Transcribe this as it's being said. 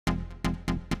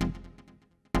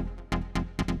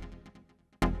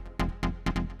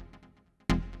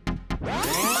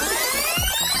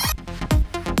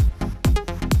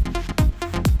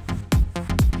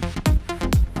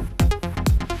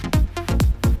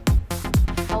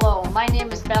My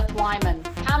name is Beth Wyman,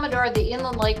 Commodore of the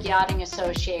Inland Lake Yachting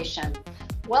Association.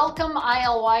 Welcome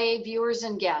ILYA viewers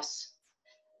and guests.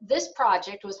 This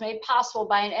project was made possible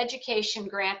by an education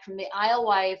grant from the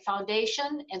ILYA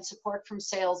Foundation and support from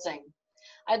Sailing.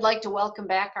 I'd like to welcome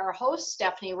back our hosts,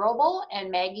 Stephanie Roble and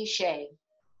Maggie Shea.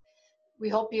 We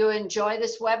hope you enjoy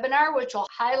this webinar, which will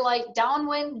highlight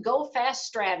downwind go fast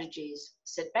strategies.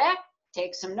 Sit back,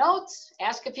 take some notes,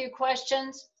 ask a few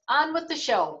questions. On with the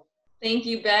show. Thank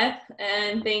you, Beth,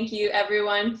 and thank you,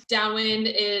 everyone. Downwind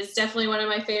is definitely one of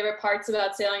my favorite parts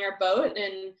about sailing our boat,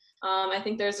 and I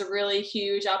think there's a really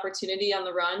huge opportunity on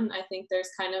the run. I think there's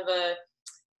kind of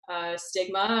a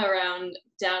stigma around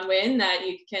downwind that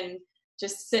you can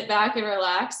just sit back and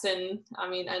relax, and I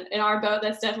mean, in our boat,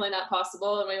 that's definitely not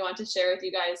possible, and we want to share with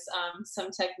you guys some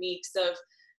techniques of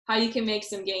how you can make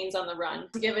some gains on the run.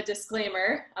 To give a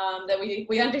disclaimer, that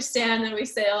we understand that we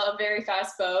sail a very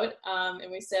fast boat,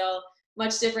 and we sail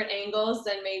much different angles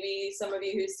than maybe some of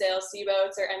you who sail sea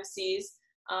boats or MCs,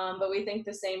 but we think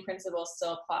the same principles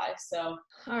still apply. So,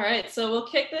 all right, so we'll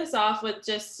kick this off with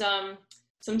just some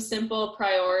simple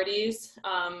priorities.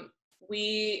 I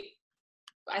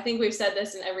think we've said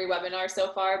this in every webinar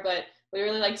so far, but we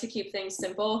really like to keep things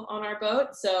simple on our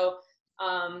boat. So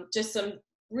just some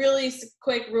really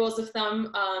quick rules of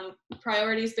thumb,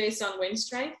 priorities based on wind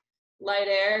strength. Light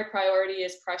air, priority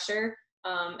is pressure,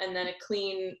 and then a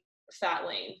clean fat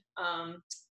lane.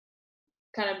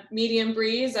 Kind of medium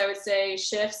breeze, I would say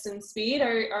shifts and speed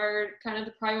are kind of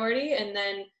the priority, and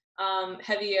then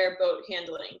heavy air boat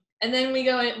handling. And then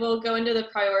we'll go into the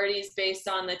priorities based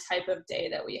on the type of day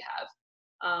that we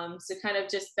have. So kind of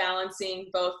just balancing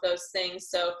both those things.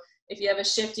 So if you have a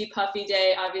shifty, puffy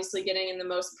day, obviously getting in the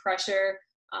most pressure,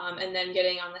 and then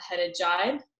getting on the headed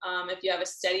jibe. If you have a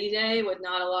steady day with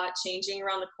not a lot changing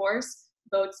around the course,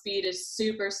 boat speed is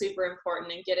super, super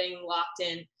important, and getting locked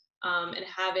in and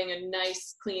having a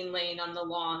nice clean lane on the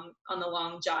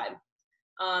long jibe.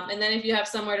 And then if you have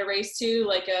somewhere to race to,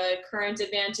 like a current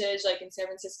advantage, like in San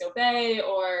Francisco Bay,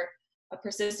 or a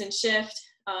persistent shift,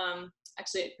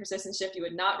 actually a persistent shift, you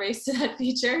would not race to that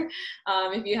feature.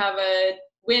 If you have a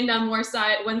wind on one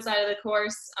side of the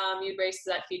course, you'd race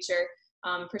to that feature.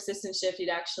 Persistent shift, you'd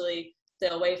actually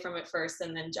sail away from it first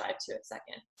and then jibe to it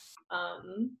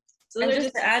second. So and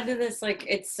just to add to this, like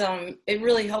it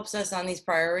really helps us on these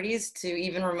priorities to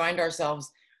even remind ourselves,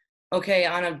 okay,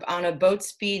 on a boat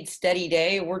speed steady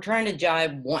day, we're trying to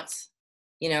jibe once,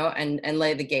 and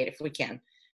lay the gate if we can.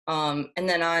 And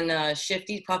then on a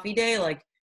shifty puffy day, like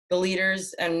the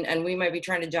leaders and we might be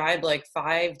trying to jibe like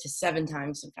 5 to 7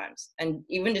 times sometimes. And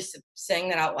even just saying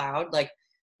that out loud, like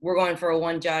we're going for a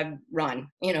one jibe run,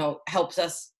 helps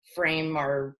us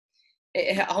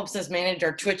it helps us manage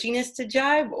our twitchiness to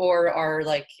jibe or our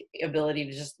like ability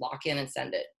to just lock in and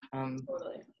send it.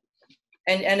 Totally.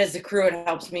 And as a crew, it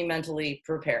helps me mentally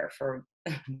prepare for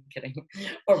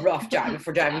a rough jibe if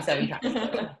we're jibing 7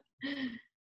 times.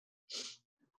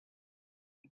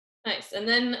 Nice. And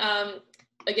then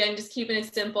again, just keeping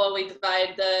it simple, we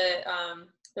divide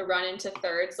the run into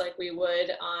thirds like we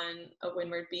would on a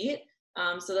windward beat.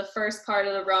 So the first part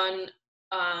of the run,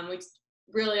 we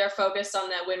really are focused on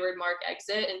that windward mark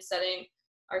exit and setting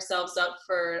ourselves up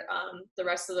for the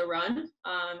rest of the run.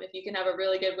 If you can have a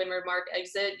really good windward mark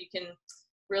exit, you can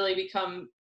really become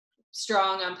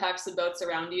strong on packs of boats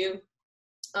around you.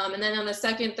 And then on the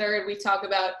second third, we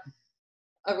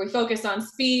focus on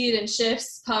speed and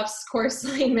shifts, puffs, course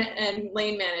lane, and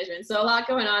lane management. So a lot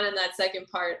going on in that second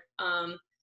part.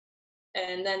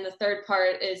 And then the third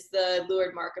part is the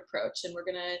leeward mark approach. And we're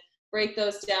gonna break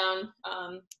those down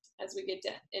as we get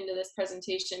into this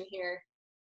presentation here.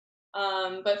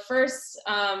 But first,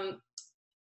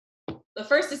 the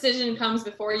first decision comes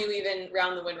before you even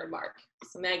round the windward mark.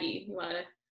 So Maggie, you wanna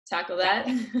tackle that?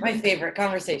 My favorite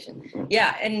conversation.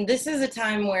 Yeah, and this is a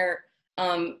time where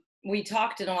we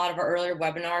talked in a lot of our earlier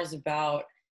webinars about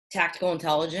tactical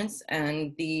intelligence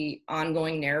and the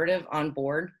ongoing narrative on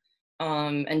board.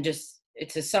 And just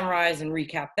to summarize and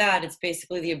recap that, it's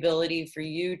basically the ability for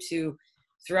you to,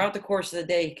 throughout the course of the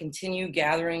day, continue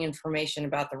gathering information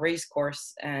about the race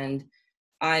course and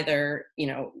either,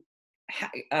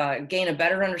 gain a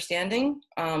better understanding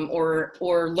or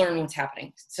learn what's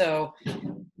happening. So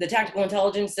the tactical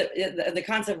intelligence, the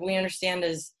concept we understand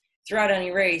is throughout any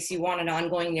race, you want an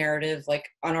ongoing narrative. Like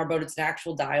on our boat, it's an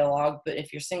actual dialogue, but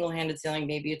if you're single-handed sailing,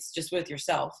 maybe it's just with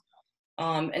yourself.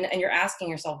 And you're asking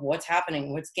yourself, what's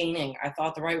happening? What's gaining? I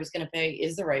thought the right was going to pay.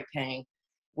 Is the right paying?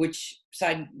 Which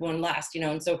side won last?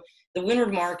 And so the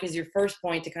windward mark is your first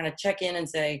point to kind of check in and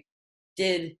say,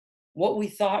 did what we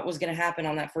thought was going to happen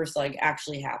on that first leg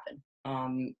actually happen?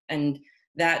 And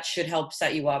that should help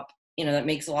set you up that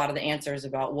makes a lot of the answers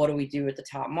about what do we do at the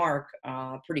top mark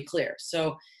pretty clear.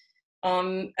 So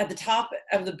at the top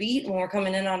of the beat, when we're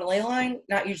coming in on a ley line,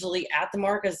 not usually at the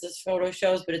mark as this photo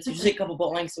shows, but it's usually a couple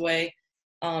boat lengths away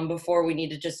before we need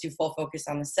to just do full focus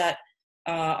on the set.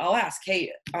 I'll ask,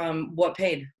 hey, what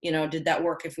paid? Did that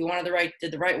work? If we wanted the right,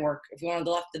 did the right work? If we wanted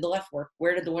the left, did the left work?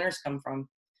 Where did the winners come from?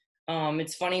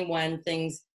 It's funny when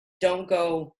things don't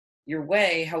go your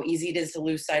way, how easy it is to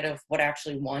lose sight of what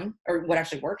actually won or what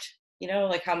actually worked.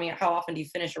 Like how often do you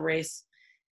finish a race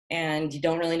and you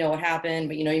don't really know what happened,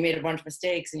 but you made a bunch of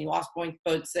mistakes and you lost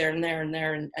boats there and there and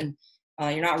there, and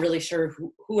you're not really sure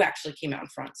who actually came out in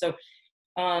front. So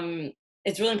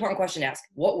it's a really important question to ask.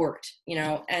 What worked?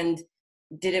 And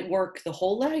did it work the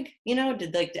whole leg?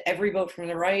 Did every boat from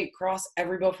the right cross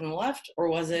every boat from the left, or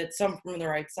was it some from the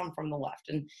right, some from the left?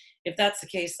 And if that's the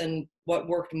case, then what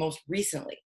worked most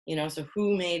recently? So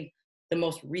who made the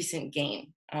most recent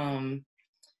gain? And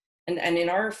in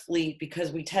our fleet,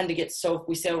 because we tend to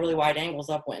we sail really wide angles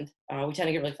upwind, we tend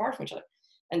to get really far from each other.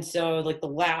 And so the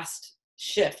last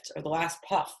shift or the last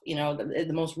puff,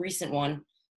 the most recent one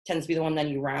tends to be the one that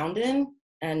you round in,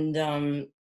 and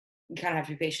you kind of have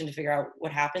to be patient to figure out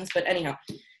what happens. But anyhow,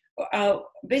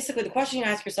 basically the question you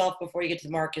ask yourself before you get to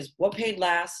the mark is, what paid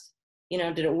last?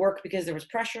 Did it work because there was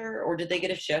pressure, or did they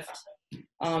get a shift?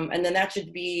 And then that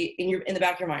should be in the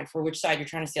back of your mind for which side you're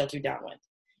trying to sail to downwind.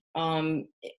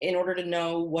 In order to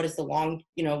know what is the long,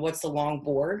 what's the long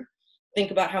board,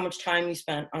 think about how much time you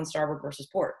spent on starboard versus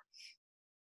port.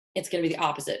 It's going to be the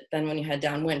opposite than when you head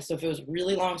downwind. So if it was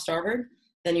really long starboard,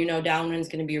 then downwind is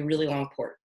going to be a really long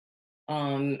port.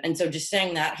 And so just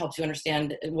saying that helps you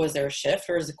understand, was there a shift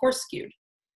or is the course skewed?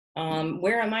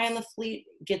 Where am I in the fleet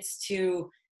gets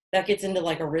into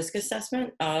like a risk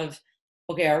assessment of,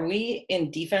 okay, are we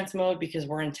in defense mode because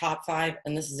we're in top 5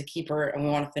 and this is a keeper and we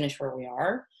want to finish where we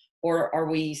are? Or are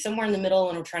we somewhere in the middle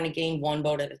and we're trying to gain one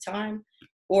boat at a time?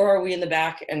 Or are we in the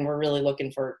back and we're really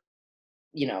looking for,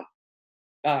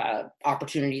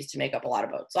 opportunities to make up a lot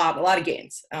of boats, a lot of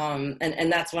gains?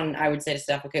 And that's when I would say to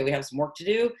Steph, okay, we have some work to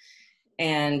do.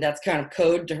 And that's kind of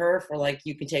code to her for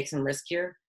you can take some risk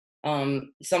here.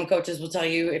 Some coaches will tell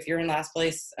you if you're in last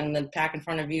place and the pack in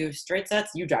front of you straight sets,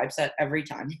 you drive set every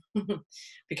time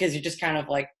because you're just kind of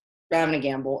having a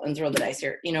gamble and throw the dice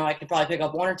here. I could probably pick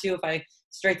up 1 or 2 if I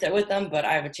straight set with them, but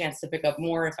I have a chance to pick up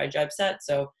more if I drive set.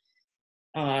 So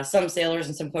some sailors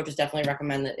and some coaches definitely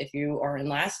recommend that if you are in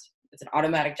last, it's an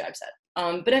automatic drive set.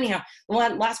 But anyhow, the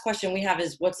last question we have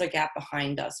is, what's the gap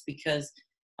behind us? Because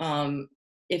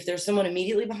if there's someone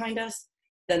immediately behind us,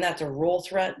 then that's a roll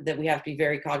threat that we have to be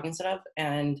very cognizant of.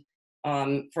 And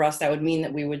for us, that would mean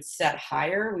that we would set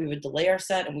higher, we would delay our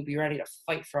set, and we'd be ready to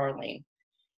fight for our lane.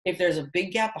 If there's a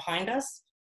big gap behind us,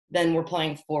 then we're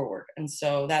playing forward. And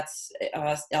so that's,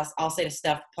 I'll say to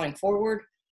Steph, playing forward,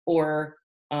 or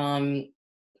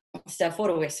Steph, what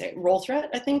do I say? Roll threat,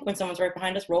 I think, when someone's right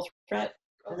behind us, roll threat.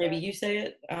 Or maybe you say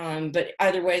it. But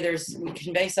either way, we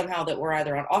convey somehow that we're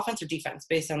either on offense or defense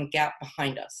based on the gap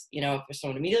behind us. If there's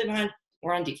someone immediately behind,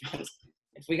 we're on defense.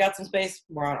 If we got some space,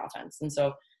 we're on offense. And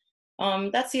so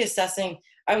that's the assessing.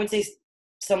 I would say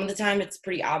some of the time it's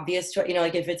pretty obvious to,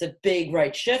 if it's a big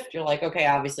right shift, you're like, okay,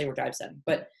 obviously we're drive setting.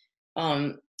 But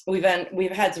we've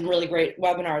had some really great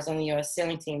webinars on the U.S.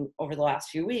 sailing team over the last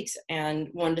few weeks. And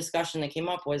one discussion that came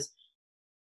up was,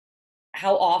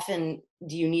 how often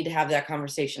do you need to have that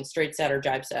conversation, straight set or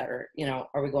jibe set, or,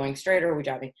 are we going straight or are we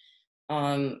jibing?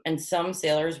 And some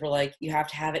sailors were like, you have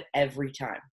to have it every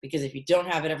time, because if you don't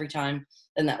have it every time,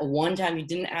 then that one time you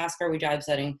didn't ask, are we jibe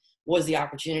setting, was the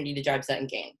opportunity to jibe set and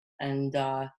gain. And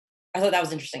I thought that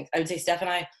was interesting. I would say Steph and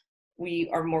I, we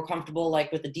are more comfortable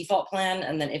with the default plan.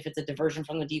 And then if it's a diversion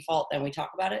from the default, then we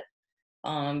talk about it.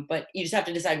 But you just have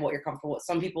to decide what you're comfortable with.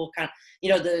 Some people kind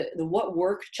of, the what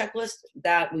work checklist,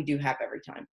 that we do have every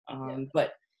time.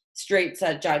 But straight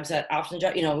set, jibe set, option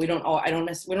jibe, we don't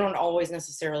always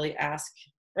necessarily ask,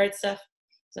 right, Steph?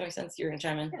 Does that make sense? You're gonna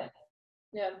chime in?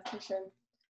 Yeah, for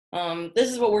sure.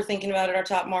 This is what we're thinking about at our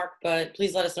top mark, but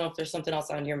please let us know if there's something else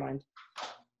on your mind.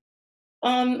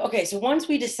 Okay, so once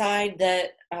we decide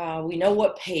that we know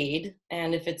what paid,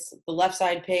 and if it's the left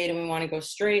side paid and we want to go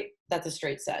straight, that's a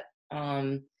straight set.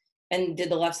 And did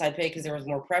the left side pay because there was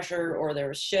more pressure or there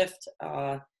was shift?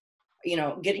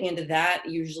 Getting into that,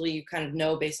 usually you kind of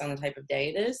know based on the type of day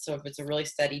it is. So if it's a really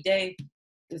steady day,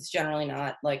 it's generally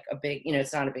not like a big,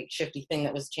 it's not a big shifty thing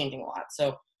that was changing a lot.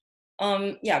 So,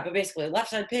 but basically left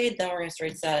side paid, then we're going to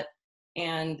straight set.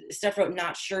 And Steph wrote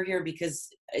not sure here because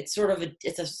it's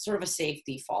a sort of a safe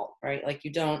default, right? Like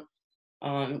you don't,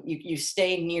 you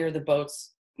stay near the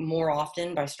boats more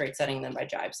often by straight setting than by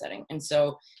jibe setting. And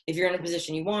so if you're in a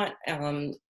position you want,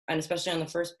 and especially on the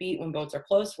first beat when boats are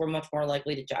close, we're much more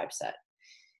likely to jibe set.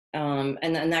 And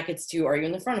then that gets to, are you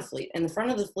in the front of fleet? In the front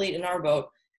of the fleet in our boat,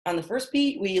 on the first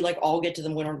beat, we like all get to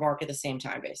the windward mark at the same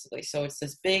time, basically. So it's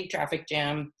this big traffic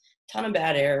jam, ton of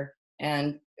bad air.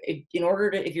 And if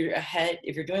you're ahead,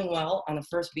 if you're doing well on the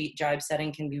first beat, jibe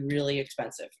setting can be really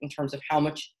expensive in terms of how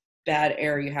much bad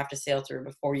air you have to sail through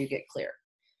before you get clear.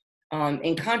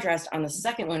 In contrast, on the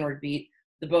second windward beat,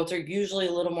 the boats are usually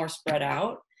a little more spread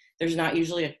out. There's not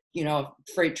usually a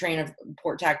freight train of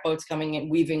port tack boats coming in,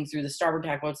 weaving through the starboard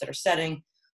tack boats that are setting.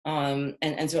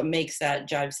 And so it makes that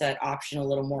jibe set option a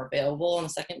little more available on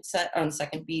the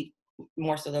second beat,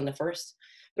 more so than the first.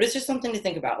 But it's just something to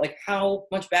think about, like how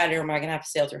much bad air am I going to have to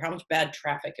sail through? How much bad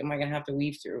traffic am I going to have to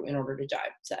weave through in order to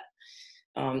jibe set?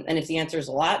 And if the answer is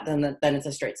a lot, then it's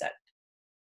a straight set.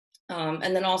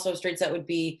 And then also a straight set would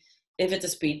be if it's a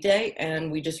speed day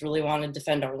and we just really want to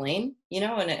defend our lane,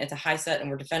 and it's a high set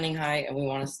and we're defending high and we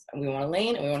want to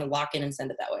lane and we want to lock in and send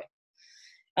it that way.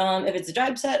 If it's a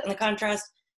jibe set, in the contrast,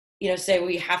 say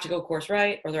we have to go course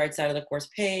right or the right side of the course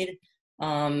paid.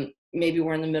 Maybe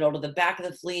we're in the middle to the back of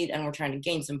the fleet and we're trying to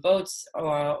gain some boats,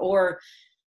 or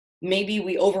maybe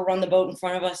we overrun the boat in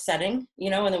front of us setting,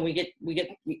 and then we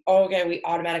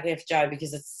automatically have to jibe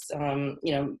because it's,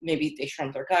 maybe they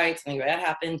shrumped their kites, something like that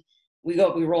happened. We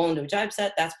roll into a jibe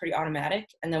set, that's pretty automatic.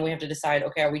 And then we have to decide,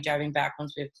 okay, are we jibing back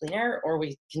once we have clean air, or are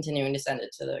we continuing to send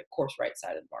it to the course right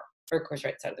side of the mark, or course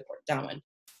right side of the course, downwind.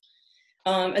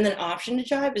 And then option to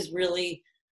jibe is really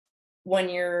when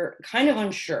you're kind of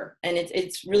unsure. And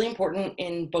it's really important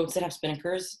in boats that have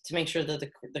spinnakers to make sure that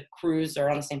the crews are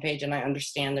on the same page and I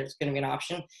understand there's going to be an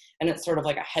option. And it's sort of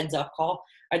like a heads up call.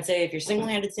 I'd say if you're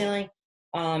single-handed sailing,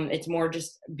 it's more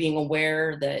just being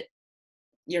aware that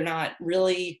you're not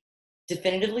really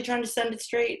definitively trying to send it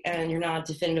straight and you're not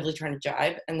definitively trying to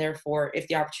jibe. And therefore, if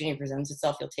the opportunity presents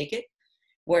itself, you'll take it.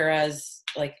 Whereas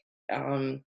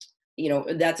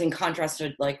that's in contrast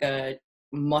to like a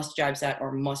must jibe set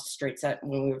or must straight set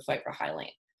when we would fight for high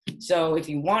lane. So if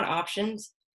you want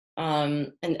options,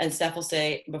 and Steph will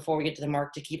say before we get to the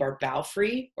mark to keep our bow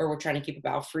free, or we're trying to keep a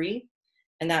bow free.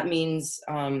 And that means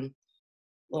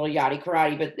little yachty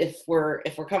karate, but if we're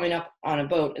coming up on a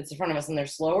boat, it's in front of us and they're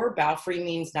slower, bow free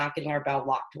means not getting our bow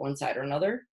locked to one side or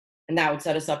another. And that would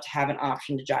set us up to have an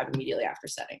option to jibe immediately after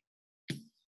setting.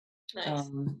 Nice.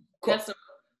 Cool.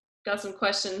 Got some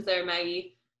questions there,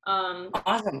 Maggie.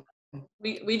 Awesome.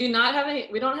 We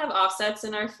don't have offsets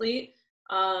in our fleet.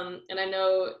 And I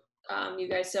know you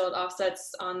guys sailed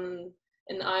offsets in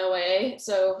the ILYA.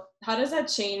 So how does that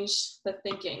change the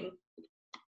thinking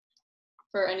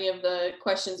for any of the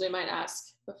questions we might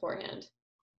ask beforehand?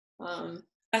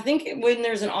 I think when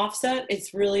there's an offset,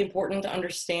 it's really important to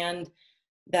understand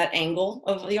that angle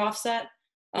of the offset.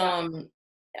 Yeah.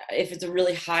 If it's a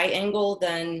really high angle,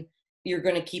 then you're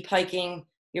going to keep hiking.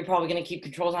 You're probably going to keep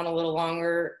controls on a little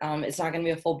longer. It's not going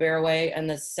to be a full bear away, and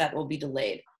the set will be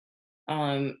delayed.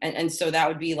 And so that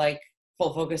would be like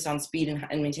full focus on speed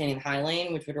and maintaining the high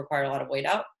lane, which would require a lot of weight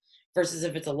out. Versus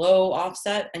if it's a low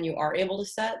offset and you are able to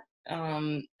set,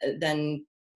 then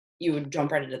you would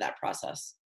jump right into that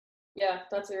process. Yeah,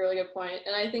 that's a really good point.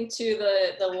 And I think too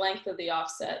the length of the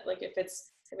offset, like if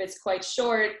it's quite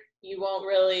short, you won't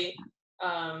really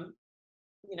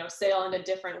sail in a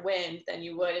different wind than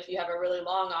you would if you have a really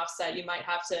long offset. You might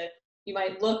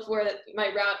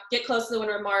get close to the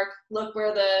windward mark, look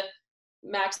where the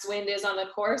max wind is on the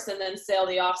course, and then sail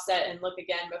the offset and look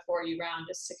again before you round,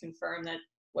 just to confirm that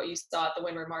what you saw at the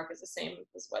windward mark is the same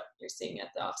as what you're seeing at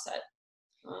the offset.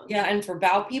 Yeah, and for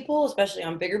bow people, especially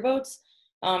on bigger boats,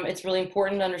 it's really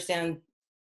important to understand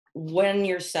when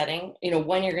you're setting,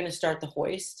 when you're going to start the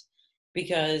hoist,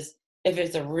 because if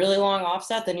it's a really long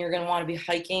offset, then you're going to want to be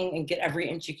hiking and get every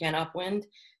inch you can upwind,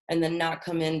 and then not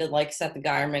come in to like set the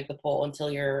guy or make the pole until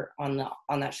you're on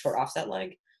that short offset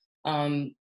leg.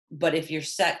 But if your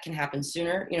set can happen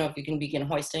sooner, if you can begin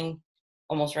hoisting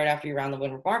almost right after you round the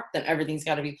windward mark, then everything's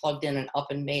got to be plugged in and up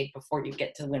and made before you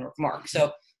get to the windward mark.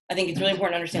 So I think it's really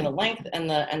important to understand the length and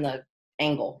the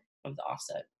angle of the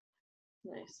offset.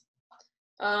 Nice.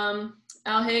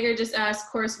 Al Hager just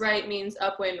asked, course right means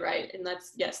upwind right, and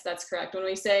that's correct.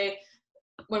 Anytime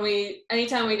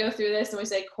we go through this and we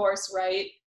say course right,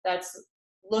 that's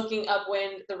looking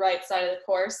upwind the right side of the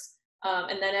course.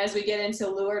 And then as we get into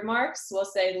leeward marks, we'll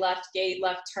say left gate,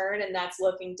 left turn, and that's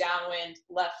looking downwind,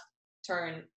 left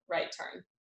turn, right turn.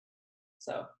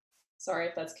 So sorry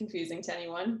if that's confusing to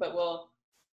anyone, but we'll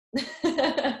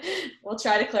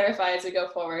try to clarify as we go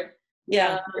forward.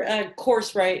 Yeah,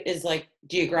 course right is like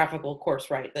geographical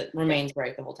course right that remains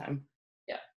right the whole time.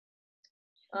 Yeah.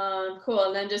 Cool.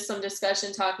 And then just some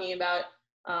discussion talking about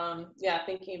Yeah,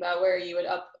 thinking about where you would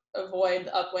avoid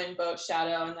the upwind boat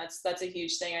shadow, and that's a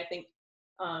huge thing. I think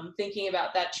thinking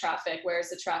about that traffic, where's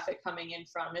the traffic coming in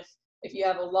from? If you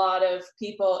have a lot of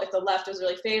people, if the left is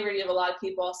really favored, you have a lot of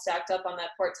people stacked up on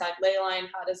that port tack ley line,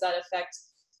 how does that affect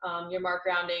your mark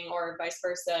rounding, or vice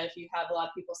versa? If you have a lot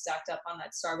of people stacked up on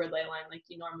that starboard ley line like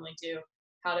you normally do,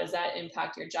 how does that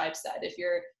impact your jibe set? If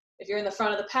you're in the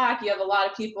front of the pack, you have a lot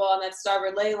of people on that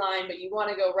starboard ley line, but you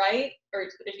want to go right, or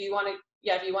if you want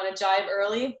to jibe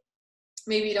early,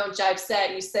 maybe you don't jibe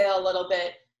set, you sail a little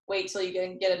bit, wait till you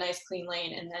can get a nice clean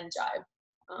lane and then jibe.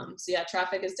 So yeah,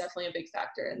 traffic is definitely a big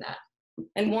factor in that.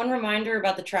 And one reminder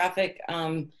about the traffic,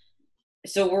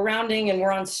 so we're rounding and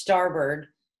we're on starboard.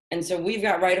 And so we've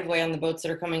got right of way on the boats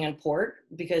that are coming on port,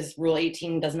 because Rule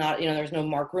 18 does not, there's no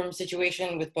mark room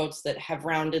situation with boats that have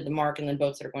rounded the mark and then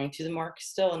boats that are going to the mark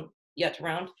still and yet to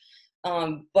round.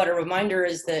 But a reminder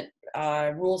is that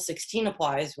Rule 16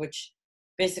 applies, which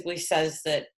basically says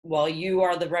that while you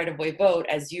are the right of way boat,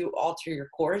 as you alter your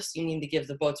course, you need to give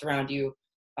the boats around you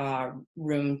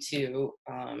room to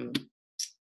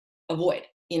avoid,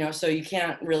 so you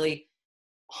can't really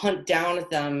hunt down at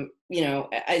them,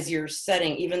 as you're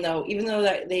setting, even though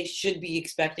that they should be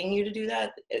expecting you to do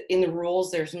that. In the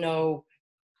rules, there's no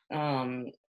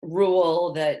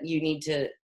rule that you need to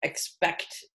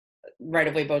expect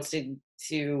right-of-way boats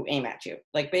to aim at you.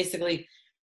 Like, basically,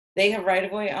 they have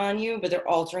right-of-way on you, but they're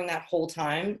altering that whole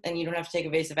time, and you don't have to take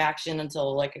evasive action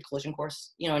until like a collision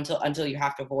course, until you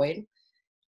have to avoid.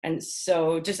 And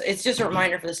so it's just a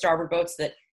reminder for the starboard boats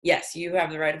that yes, you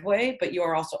have the right of way, but you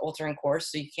are also altering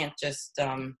course, so you can't just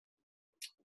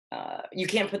you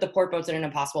can't put the port boats in an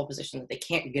impossible position that they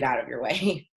can't get out of your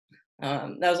way.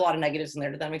 That was a lot of negatives in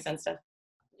there. Did that make sense, Steph?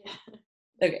 Yeah.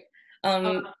 Okay.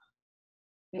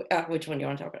 Which one do you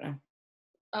want to talk about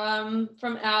now?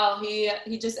 From Al, he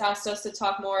just asked us to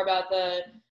talk more about the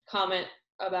comment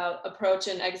about approach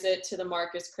and exit to the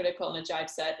mark is critical in a jibe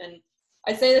set, and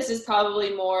I'd say this is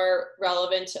probably more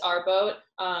relevant to our boat.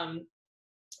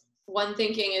 One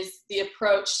thinking is the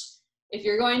approach. If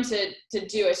you're going to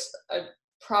do a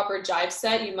proper jibe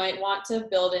set, you might want to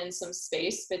build in some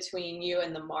space between you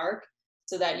and the mark,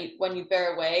 so that when you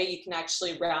bear away, you can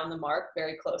actually round the mark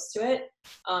very close to it.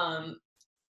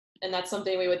 And that's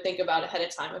something we would think about ahead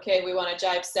of time. Okay, we want a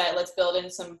jibe set, let's build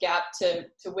in some gap to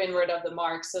windward of the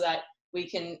mark so that we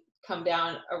can come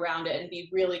down around it and be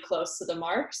really close to the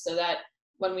mark, so that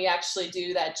when we actually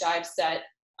do that jibe set,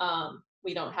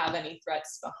 we don't have any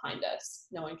threats behind us.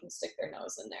 No one can stick their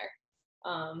nose in there.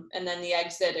 And then the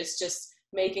exit is just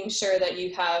making sure that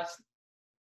you have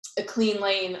a clean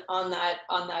lane on that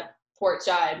port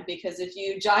jibe, because if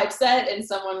you jibe set and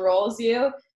someone rolls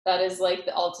you, that is like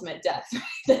the ultimate death right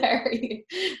there.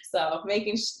 So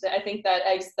I think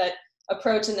that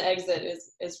approach and the exit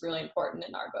is really important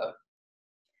in our boat.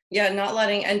 Yeah, not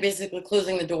letting, and basically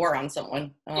closing the door on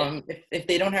someone. If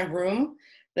they don't have room,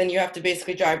 then you have to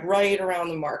basically drive right around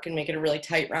the mark and make it a really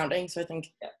tight rounding. So I think,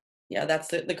 that's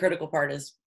the critical part,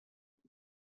 is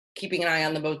keeping an eye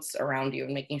on the boats around you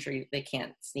and making sure they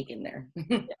can't sneak in there.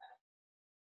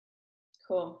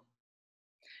 Cool.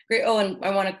 Great. Oh, and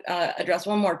I want to address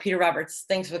one more. Peter Roberts,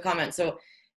 thanks for the comment. So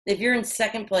if you're in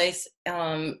second place,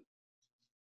 you're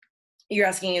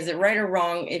asking, is it right or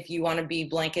wrong if you want to be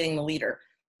blanketing the leader?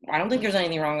 I don't think there's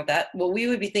anything wrong with that. What we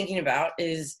would be thinking about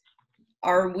is,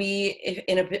 are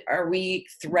we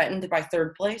threatened by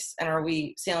third place, and are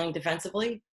we sailing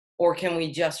defensively, or can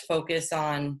we just focus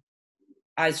on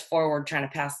eyes forward trying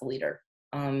to pass the leader?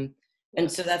 And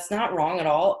so that's not wrong at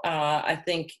all. I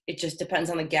think it just depends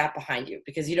on the gap behind you,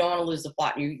 because you don't want to lose the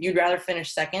plot. You'd rather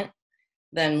finish second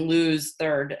than lose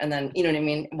third, and then, you know what I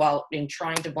mean, while in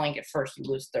trying to blanket first, you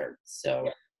lose third. So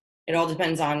it all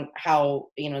depends on how,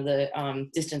 the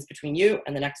distance between you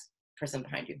and the next person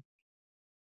behind you.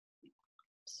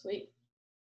 Sweet.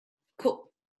 Cool.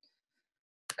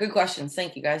 Good questions.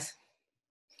 Thank you, guys.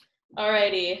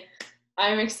 Alrighty.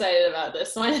 I'm excited about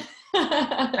this one.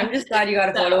 I'm just glad you got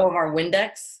a photo of our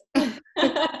Windex,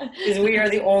 because we are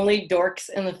the only dorks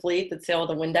in the fleet that sail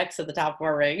with a Windex at the top of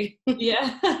our rig.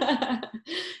 Yeah.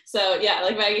 So yeah,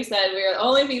 like Maggie said, we are the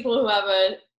only people who have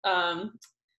a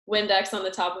Windex on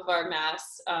the top of our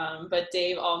mast. But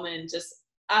Dave Allman just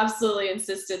absolutely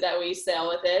insisted that we sail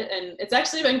with it, and it's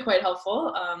actually been quite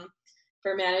helpful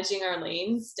for managing our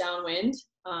lanes downwind.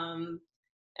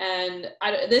 And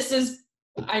I know this is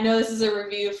a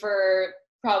review for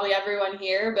probably everyone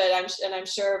here, but I'm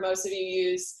sure most of you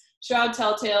use shroud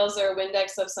telltales or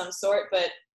Windex of some sort.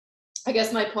 But I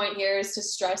guess my point here is to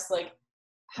stress like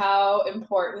how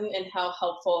important and how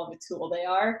helpful of a tool they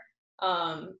are.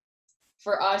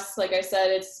 for us, like I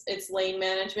said, it's lane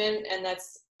management, and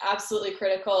that's absolutely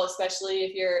critical, especially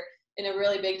if you're in a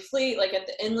really big fleet, like at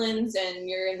the inlands, and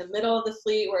you're in the middle of the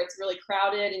fleet where it's really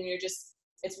crowded and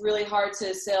it's really hard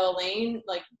to sail a lane.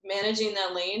 Like managing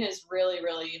that lane is really,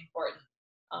 really important.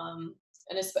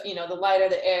 And it's, the lighter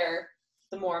the air,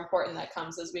 the more important that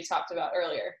comes, as we talked about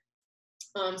earlier.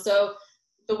 So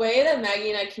the way that Maggie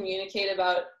and I communicate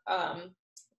about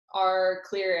our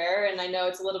clear air, and I know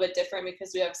it's a little bit different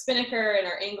because we have spinnaker and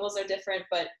our angles are different,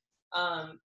 but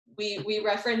we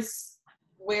reference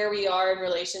where we are in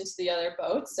relation to the other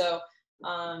boats. So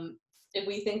if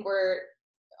we think we're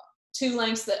 2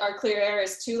 lengths, that our clear air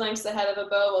is 2 lengths ahead of a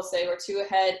boat, we'll say we're 2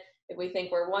 ahead. If we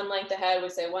think we're 1 length ahead, we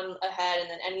say 1 ahead, and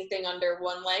then anything under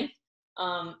 1 length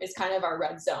is kind of our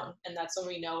red zone. And that's when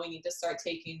we know we need to start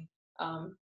taking a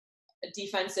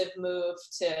defensive move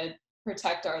to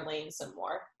protect our lane some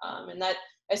more. And that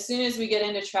as soon as we get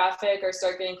into traffic or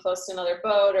start getting close to another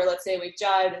boat, or let's say we've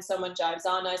jibed and someone jibes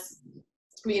on us,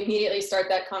 we immediately start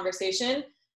that conversation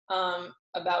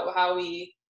about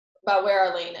where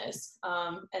our lane is.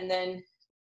 And then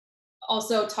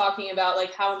also talking about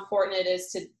like how important it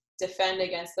is to defend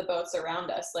against the boats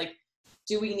around us. Like,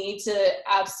 do we need to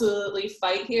absolutely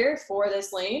fight here for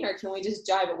this lane, or can we just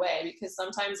jibe away? Because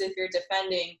sometimes if you're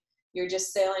defending, you're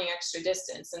just sailing extra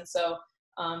distance. And so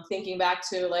thinking back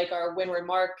to like our windward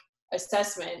mark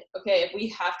assessment, okay, if we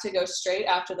have to go straight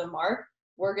after the mark,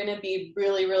 we're going to be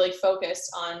really, really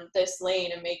focused on this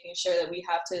lane and making sure that we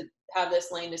have to have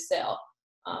this lane to sail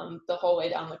the whole way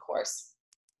down the course.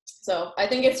 So I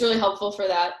think it's really helpful for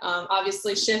that.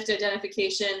 Obviously, shift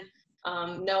identification,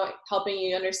 helping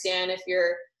you understand if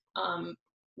you're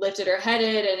lifted or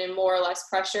headed and in more or less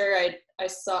pressure.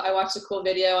 I watched a cool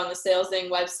video on the Shea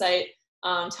Sailing website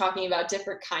talking about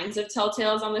different kinds of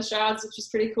telltales on the shrouds, which is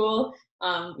pretty cool.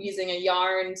 Using a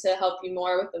yarn to help you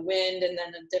more with the wind, and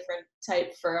then a different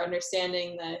type for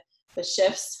understanding the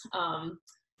shifts.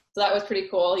 So that was pretty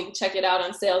cool. You can check it out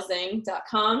on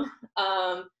sailsing.com.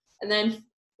 And then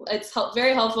it's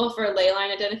very helpful for ley line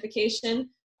identification.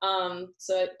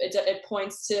 So it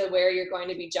points to where you're going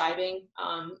to be jibing.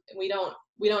 We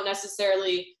don't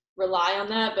necessarily rely on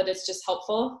that, but it's just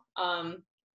helpful. And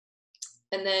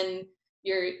then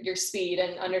your speed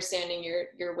and understanding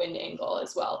your wind angle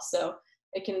as well. So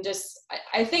it can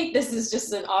I think this is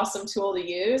just an awesome tool to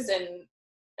use, and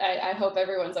I hope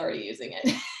everyone's already using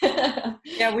it.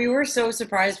 Yeah, we were so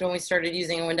surprised when we started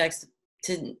using a Windex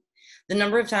to the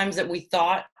number of times that we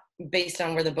thought, based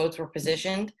on where the boats were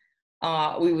positioned,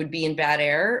 we would be in bad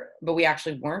air, but we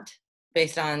actually weren't,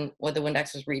 based on what the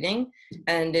Windex was reading.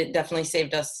 And it definitely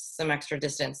saved us some extra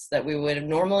distance that we would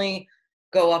normally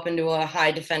go up into a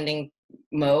high defending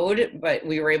mode, but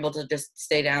we were able to just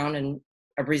stay down, and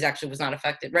our breeze actually was not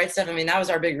affected. Right, Steph? I mean, that was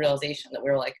our big realization, that we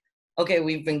were like, okay,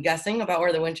 we've been guessing about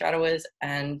where the wind shadow is,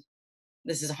 and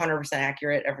this is 100%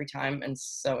 accurate every time. And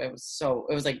so it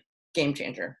was like game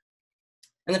changer.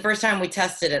 And the first time we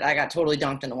tested it, I got totally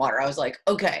dunked in the water. I was like,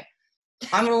 okay,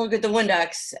 I'm going to look at the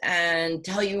Windex and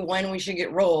tell you when we should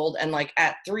get rolled. And like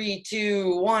at 3,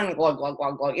 2, 1, glug, glug,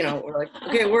 glug, glug, we're like,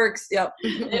 okay, it works. Yep.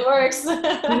 It works.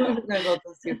 I felt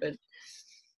so stupid.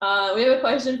 We have a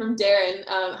question from Darren.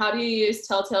 How do you use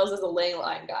telltales as a ley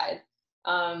line guide?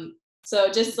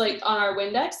 So just like on our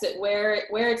Windex, where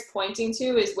it's pointing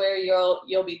to is where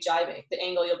you'll be jibing, the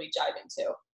angle you'll be jibing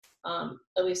to.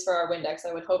 At least for our Windex,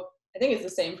 I think it's the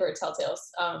same for telltales.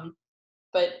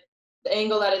 But the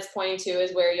angle that it's pointing to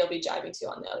is where you'll be jibing to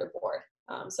on the other board.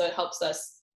 So it helps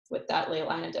us with that ley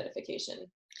line identification.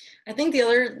 I think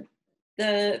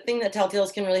the thing that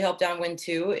telltales can really help downwind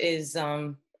too is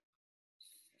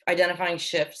identifying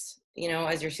shifts,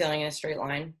 as you're sailing in a straight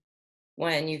line.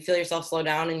 When you feel yourself slow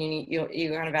down and you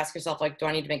kind of ask yourself, like, do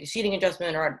I need to make a sheeting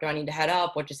adjustment, or do I need to head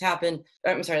up? What just happened?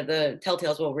 I'm sorry, the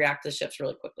telltales will react to shifts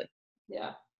really quickly.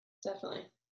 Yeah, definitely.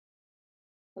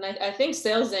 And I think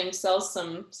Sailsing sells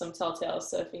some telltales,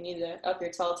 so if you need to up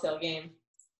your telltale game,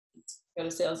 go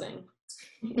to Sailsing.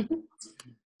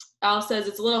 Al says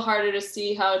it's a little harder to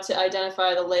see how to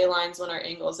identify the ley lines when our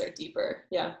angles are deeper.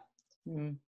 Yeah,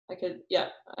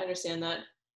 I understand that.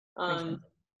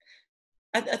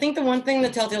 I think the one thing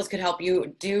that telltales could help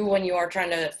you do when you are trying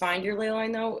to find your ley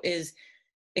line, though, is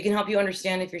it can help you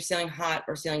understand if you're sailing hot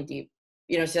or sailing deep,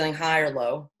 sailing high or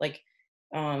low, like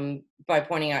by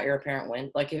pointing out your apparent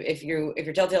wind. Like if your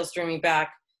telltale's streaming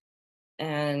back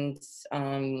and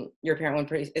your apparent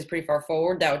wind is pretty far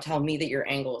forward, that would tell me that your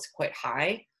angle is quite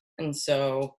high. And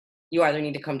so you either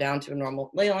need to come down to a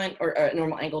normal ley line, or a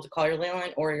normal angle to call your ley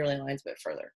line, or your ley line's a bit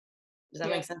further. Does that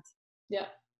make sense? Yeah,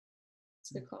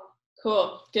 it's a good call.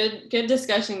 Cool. Good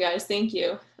discussion, guys. Thank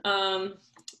you.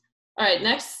 All right,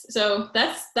 next, so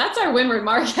that's our windward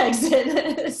mark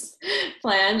exit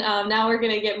plan. Now we're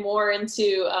going to get more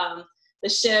into the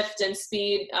shift and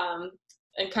speed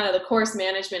and kind of the course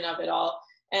management of it all.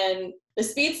 And the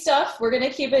speed stuff, we're going to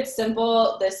keep it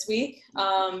simple this week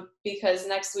because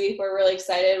next week we're really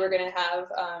excited. We're going to have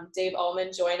Dave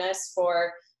Ullman join us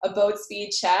for a boat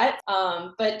speed chat.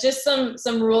 But just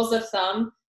some rules of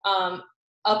thumb,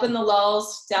 up in the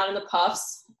lulls, down in the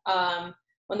puffs.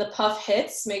 When the puff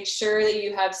hits, make sure that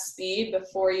you have speed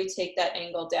before you take that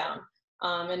angle down.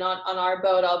 And on our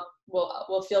boat,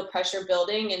 we'll feel pressure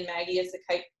building, and Maggie is the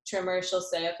kite trimmer. She'll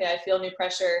say, okay, I feel new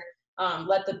pressure.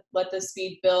 Let the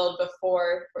speed build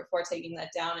before taking that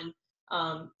down. And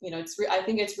I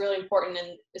think it's really important,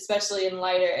 and especially in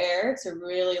lighter air, to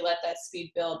really let that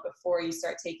speed build before you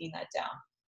start taking that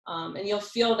down. And you'll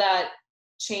feel that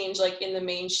change, like in the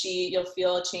main sheet. You'll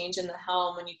feel a change in the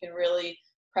helm when you can really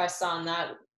press on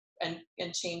that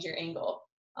and change your angle.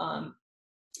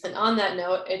 And on that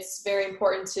note, it's very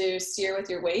important to steer with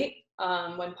your weight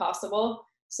when possible.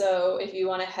 So if you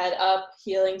want to head up,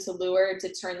 heeling to leeward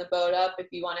to turn the boat up. If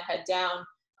you want to head down,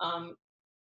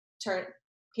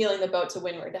 heeling the boat to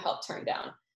windward to help turn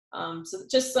down. So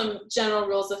just some general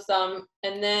rules of thumb.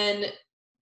 And then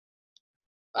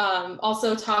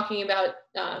also talking about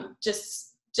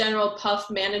just general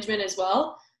puff management as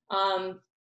well.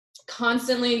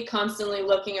 Constantly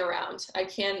looking around. I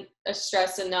can't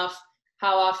stress enough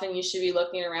how often you should be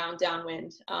looking around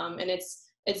downwind. And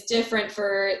it's different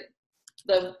for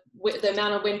the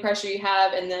amount of wind pressure you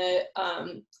have, and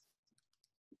the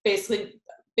basically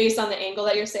based on the angle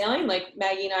that you're sailing. Like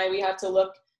Maggie and I, we have to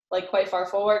look like quite far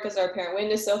forward because our apparent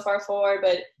wind is so far forward,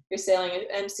 but you're sailing an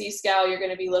MC scow, you're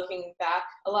going to be looking back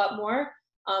a lot more.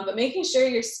 But making sure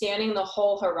you're scanning the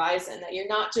whole horizon, that you're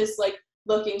not just like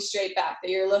looking straight back,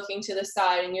 that you're looking to the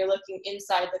side and you're looking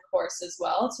inside the course as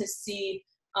well to see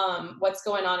what's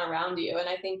going on around you. And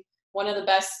I think one of the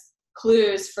best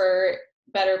clues for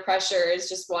better pressure is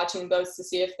just watching boats to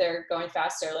see if they're going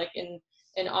faster. Like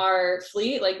in our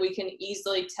fleet, like we can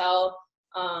easily tell,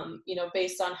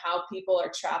 based on how people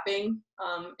are trapping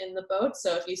in the boat.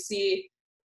 So if you see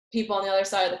people on the other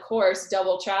side of the course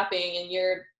double trapping and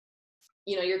your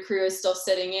crew is still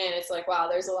sitting in, it's like, wow,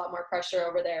 there's a lot more pressure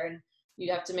over there. And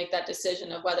you have to make that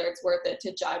decision of whether it's worth it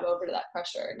to jibe over to that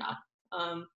pressure or not.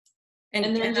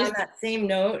 And then on that same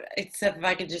note, except if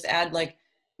I could just add, like,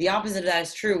 the opposite of that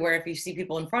is true, where if you see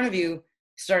people in front of you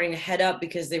starting to head up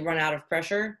because they run out of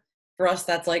pressure, for us,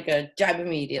 that's like a jibe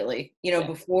immediately,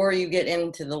 before you get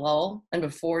into the lull and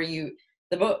before the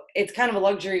boat, it's kind of a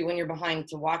luxury when you're behind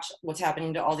to watch what's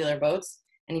happening to all the other boats.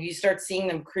 And if you start seeing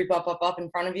them creep up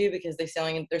in front of you because they're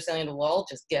sailing into lull,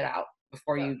 just get out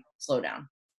before you slow down.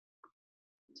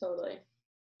 Totally.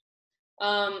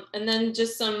 And then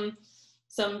just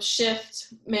some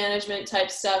shift management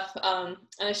type stuff. On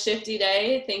a shifty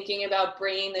day, thinking about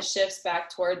bringing the shifts back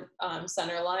toward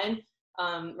center line.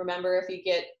 Remember, if you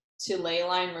get to ley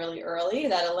line really early,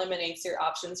 that eliminates your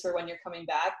options for when you're coming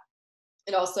back.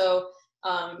 It also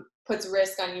puts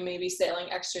risk on you maybe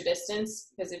sailing extra distance,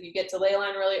 because if you get to ley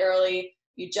line really early,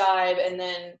 you jibe, and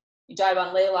then you jibe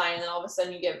on ley line, and then all of a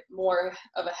sudden you get more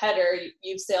of a header,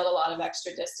 you've sailed a lot of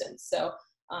extra distance. So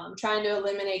trying to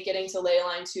eliminate getting to ley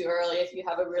line too early if you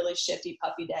have a really shifty,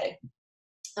 puffy day.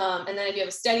 And then if you have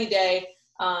a steady day,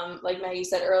 like Maggie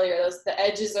said earlier, the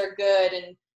edges are good,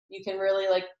 and you can really,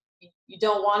 like, you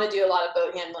don't want to do a lot of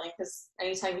boat handling, because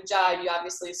anytime you jibe, you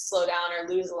obviously slow down or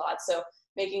lose a lot. So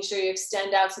making sure you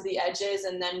extend out to the edges,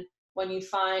 and then when you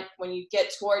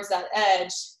get towards that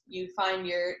edge, you find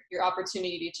your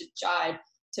opportunity to jibe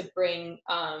to bring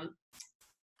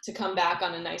to come back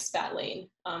on a nice fat lane.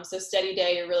 So steady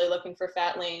day, you're really looking for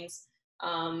fat lanes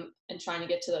and trying to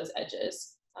get to those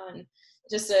edges.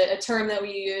 Just a term that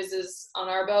we use is on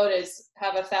our boat is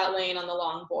have a fat lane on the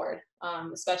long board,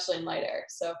 especially in light air.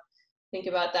 So think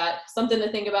about that. Something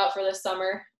to think about for this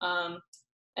summer.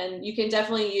 And you can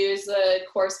definitely use the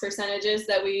course percentages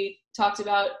that we talked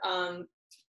about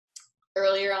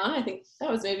earlier on. I think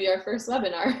that was maybe our first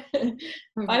webinar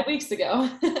 5 weeks ago.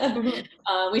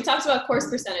 We talked about course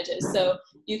percentages. So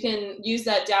you can use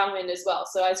that downwind as well.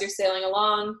 So as you're sailing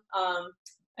along,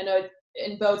 I know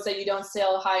in boats that you don't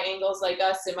sail high angles like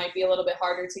us, it might be a little bit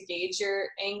harder to gauge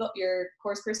your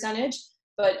course percentage,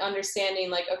 but understanding,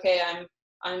 like, okay,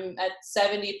 I'm at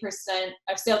 70%,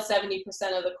 I've sailed 70%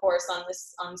 of the course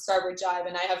on starboard jibe,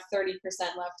 and I have 30%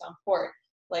 left on port.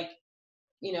 Like,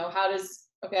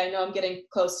 okay, I know I'm getting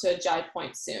close to a jibe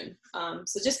point soon.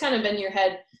 So just kind of in your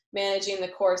head, managing the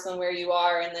course on where you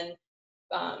are, and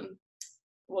then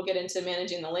we'll get into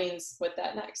managing the lanes with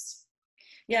that next.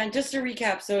 Yeah, and just to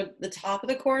recap, so the top of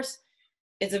the course,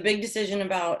 it's a big decision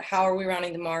about how are we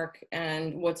rounding the mark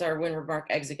and what's our windward mark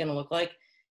exit going to look like.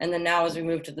 And then now as we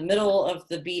move to the middle of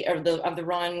the beat of the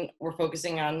run, we're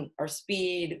focusing on our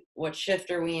speed, what shift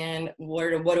are we in,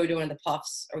 what are we doing in the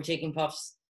puffs? Are we taking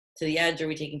puffs to the edge? Are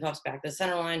we taking puffs back to the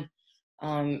center line?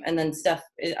 And then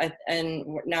and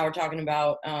now we're talking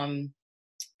about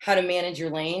how to manage your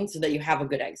lane so that you have a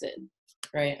good exit,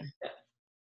 right?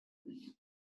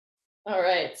 All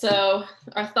right, so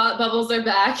our thought bubbles are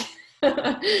back.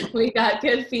 We got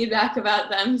good feedback about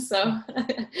them, so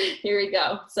here we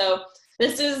go. So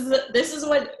this is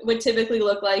what would typically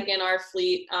look like in our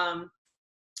fleet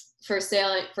for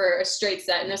sailing for a straight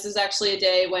set. And this is actually a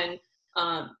day when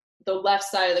the left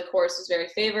side of the course was very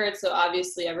favored, so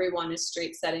obviously everyone is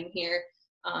straight setting here.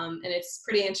 And it's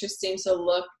pretty interesting to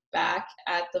look back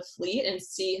at the fleet and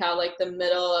see how like the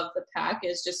middle of the pack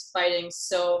is just fighting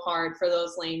so hard for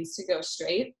those lanes to go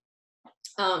straight.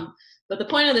 But the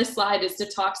point of this slide is to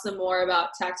talk some more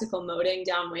about tactical moding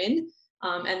downwind,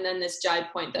 and then this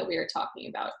jibe point that we were talking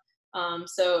about.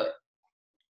 So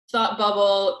thought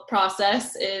bubble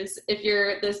process is if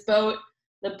you're this boat,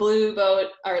 the blue boat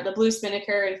or the blue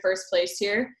spinnaker in first place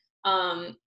here,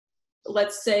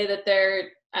 let's say that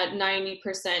they're at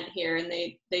 90% here and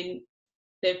they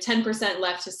have 10%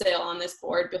 left to sail on this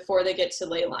board before they get to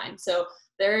ley line. So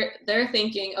they're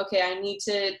thinking, okay,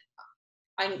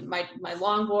 my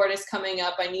long board is coming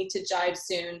up. I need to jibe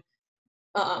soon,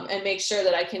 and make sure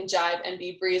that I can jibe and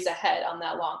be breeze ahead on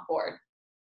that long board.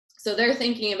 So they're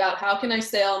thinking about how can I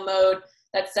sail mode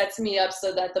that sets me up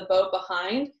so that the boat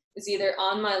behind is either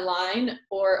on my line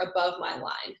or above my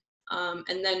line.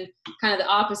 And then kind of the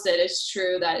opposite is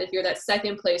true, that if you're that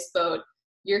second place boat,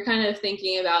 you're kind of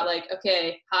thinking about like,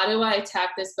 okay, how do I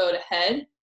attack this boat ahead,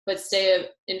 but stay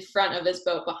in front of this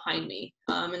boat behind me?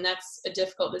 And that's a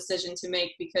difficult decision to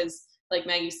make because like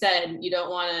Maggie said, you don't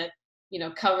want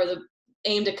to,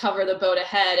 aim to cover the boat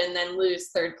ahead and then lose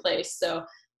third place. So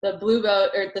the blue boat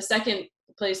or the second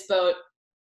place boat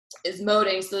is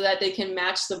moding so that they can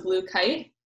match the blue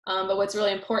kite. But what's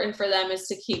really important for them is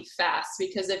to keep fast,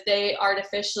 because if they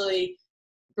artificially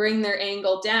bring their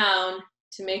angle down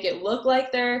to make it look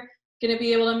like they're going to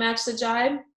be able to match the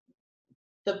jibe,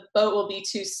 the boat will be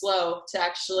too slow to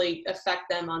actually affect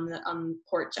them on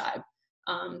port jibe.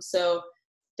 So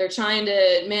they're trying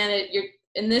to manage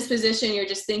in this position, you're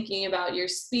just thinking about your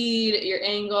speed, your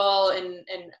angle, and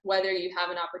whether you have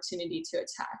an opportunity to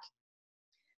attack.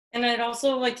 And I'd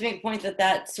also like to make a point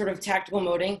that sort of tactical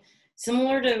moding,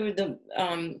 similar to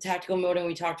the tactical moding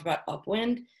we talked about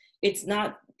upwind, it's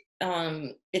not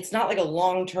like a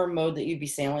long-term mode that you'd be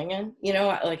sailing in.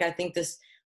 Like I think this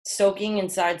soaking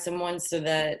inside someone so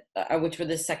that, which would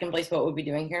the second place boat would be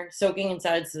doing here, soaking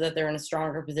inside so that they're in a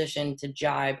stronger position to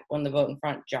jibe when the boat in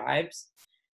front jibes,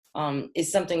 is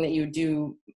something that you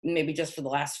do maybe just for the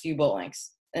last few boat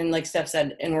lengths. And like Steph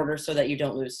said, in order so that you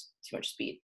don't lose too much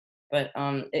speed. But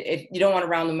if you don't want to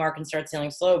round the mark and start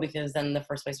sailing slow, because then the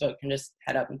first place boat can just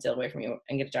head up and sail away from you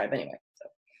and get a jibe anyway. So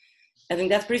I think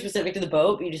that's pretty specific to the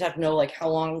boat, but you just have to know like how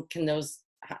long do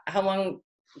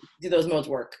those modes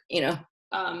work,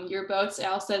 Your boats,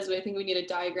 Al says, I think we need a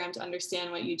diagram to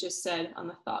understand what you just said on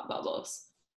the thought bubbles.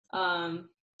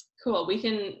 Cool, we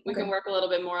can work a little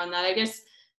bit more on that. I guess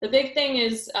the big thing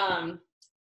is,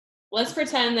 let's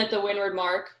pretend that the leeward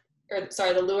mark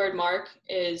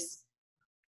is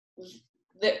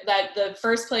that the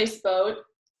first place boat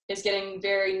is getting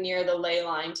very near the ley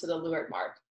line to the leeward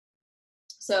mark.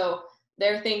 So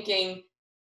they're thinking,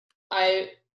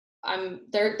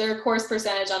 their course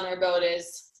percentage on their boat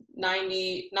is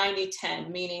 90-10,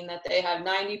 meaning that they have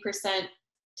 90%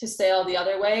 to sail the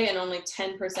other way and only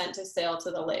 10% to sail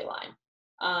to the ley line.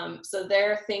 So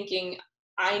they're thinking,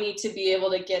 I need to be able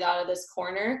to get out of this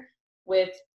corner with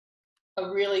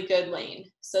a really good lane.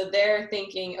 So they're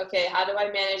thinking, okay, how do I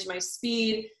manage my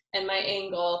speed and my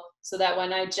angle so that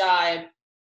when I jibe,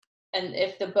 and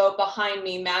if the boat behind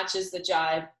me matches the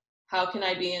jibe, how can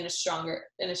I be in a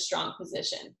strong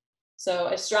position? So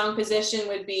a strong position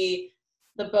would be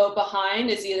the boat behind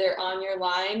is either on your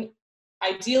line,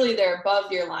 ideally they're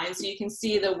above your line, so you can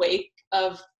see the wake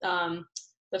of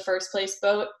the first place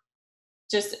boat.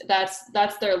 Just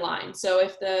that's their line. So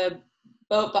if the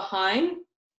boat behind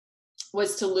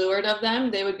was to leeward of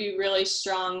them, they would be really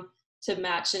strong to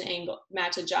match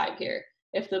a jibe here.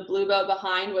 If the blue boat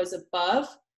behind was above,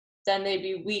 then they'd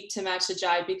be weak to match the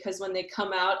jibe, because when they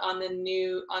come out on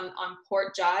on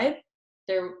port jibe,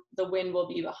 the wind will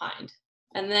be behind.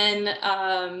 And then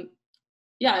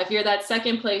if you're that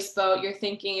second place boat, you're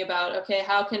thinking about, okay,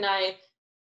 how can I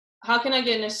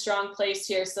get in a strong place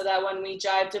here so that when we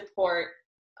jibe to port,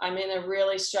 I'm in a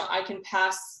really strong, I can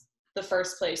pass the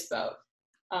first place boat.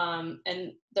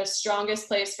 And the strongest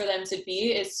place for them to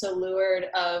be is to leeward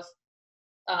of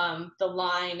the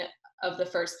line of the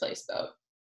first place boat.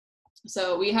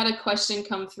 So we had a question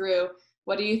come through.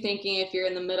 What are you thinking if you're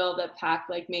in the middle of the pack,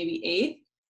 like maybe 8th?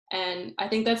 And I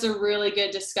think that's a really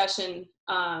good discussion.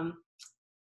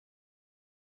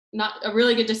 Not a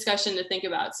really good discussion to think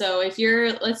about. So if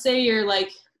you're, let's say you're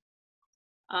like,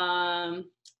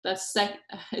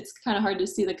 it's kind of hard to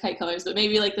see the kite colors, but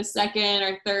maybe like the 2nd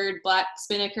or 3rd black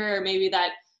spinnaker, or maybe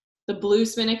the blue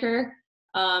spinnaker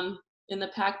in the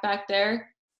pack back there.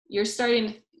 You're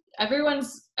starting,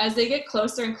 as they get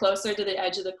closer and closer to the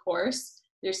edge of the course,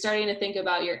 you're starting to think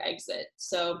about your exit.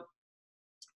 So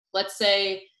let's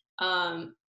say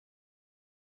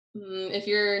if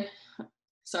you're,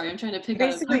 sorry, I'm trying to pick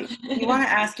basically, out. you want to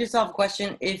ask yourself a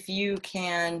question. If you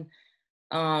can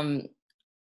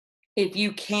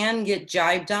get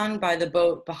jibed on by the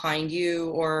boat behind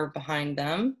you or behind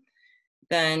them,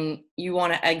 then you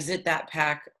want to exit that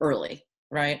pack early,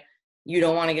 right? You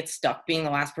don't want to get stuck being the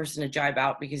last person to jibe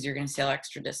out because you're going to sail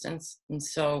extra distance. And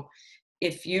so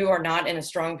if you are not in a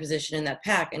strong position in that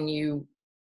pack and you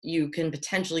can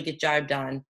potentially get jibed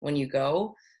on when you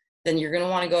go, then you're going to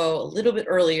want to go a little bit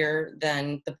earlier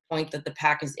than the point that the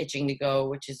pack is itching to go,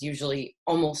 which is usually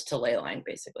almost to ley line,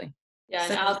 basically. Yeah,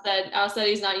 and Al said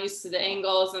he's not used to the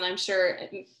angles, and I'm sure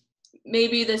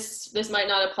maybe this might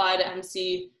not apply to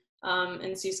MC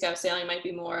and Sea Scout sailing. Might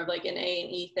be more of like an A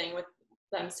and E thing with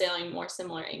them sailing more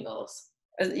similar angles.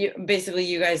 Basically,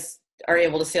 you guys are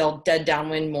able to sail dead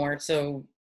downwind more, so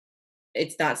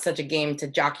it's not such a game to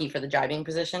jockey for the jibing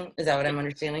position. Is that what I'm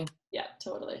understanding? Yeah,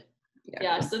 totally.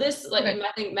 Yeah. So this, like, okay.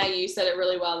 I think Maggie, you said it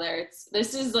really well there.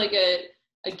 This is like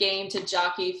a game to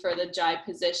jockey for the jibe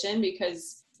position,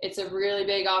 because it's a really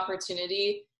big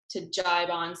opportunity to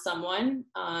jibe on someone.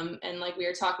 And like we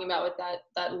were talking about with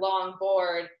that long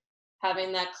board,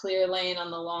 having that clear lane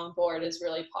on the long board is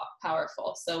really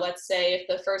powerful. So let's say if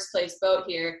the first place boat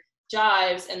here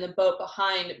jibes and the boat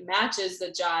behind matches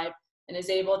the jibe and is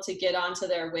able to get onto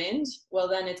their wind, well,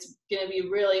 then it's going to be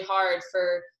really hard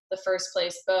for the first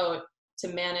place boat to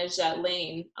manage that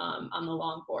lane on the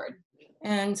long board.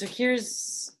 And so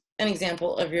here's an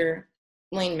example of your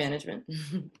lane management.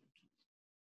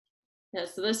 Yeah,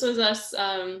 so this was us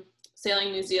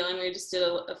sailing New Zealand. We just did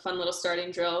a fun little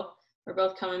starting drill. We're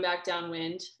both coming back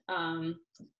downwind. And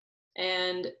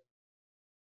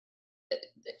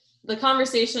the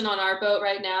conversation on our boat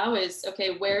right now is,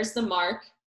 okay, where's the mark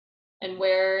and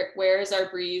where is our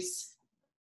breeze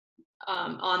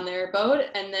on their boat?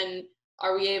 And then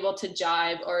are we able to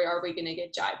jibe, or are we going to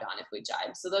get jibed on if we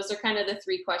jibe? So those are kind of the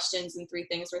 3 questions and 3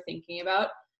 things we're thinking about.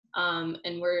 And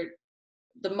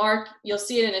the mark, you'll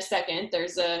see it in a second.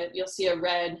 You'll see a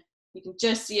red, you can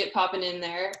just see it popping in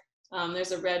there.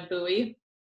 There's a red buoy.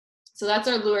 So that's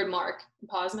our leeward mark.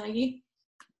 Pause, Maggie.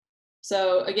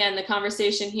 So again, the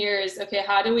conversation here is, okay,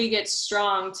 how do we get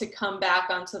strong to come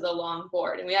back onto the long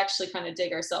board? And we actually kind of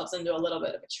dig ourselves into a little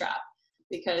bit of a trap,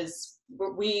 because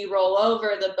we roll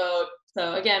over the boat.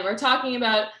 So again, we're talking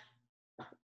about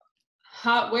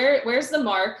where's the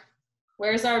mark?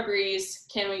 Where's our breeze?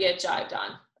 Can we get jibed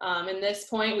on? In this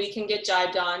point, we can get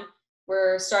jibed on.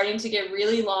 We're starting to get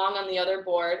really long on the other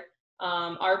board.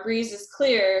 Our breeze is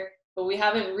clear, but we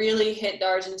haven't really hit the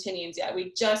Argentinians yet.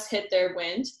 We just hit their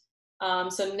wind.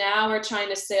 So now we're trying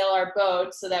to sail our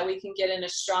boat so that we can get in a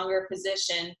stronger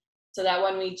position, so that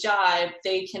when we jibe,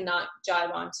 they cannot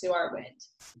jibe onto our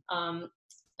wind.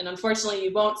 And unfortunately,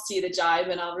 you won't see the jibe,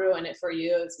 and I'll ruin it for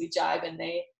you as we jibe and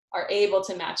they are able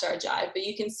to match our jibe. But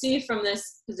you can see from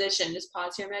this position, just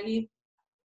pause here, Maggie.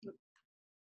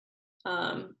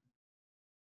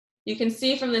 You can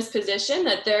see from this position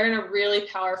that they're in a really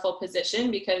powerful position,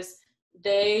 because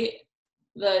the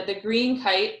green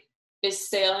kite is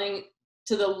sailing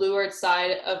to the leeward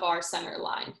side of our center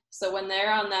line. So when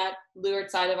they're on that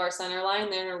leeward side of our center line,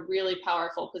 they're in a really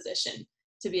powerful position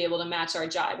to be able to match our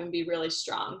jibe and be really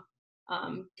strong.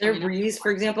 Their breeze,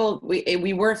 for example,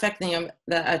 we were affecting them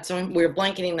we were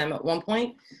blanketing them at one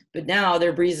point, but now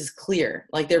their breeze is clear.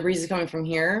 Like their breeze is coming from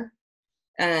here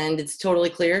and it's totally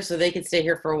clear, so they could stay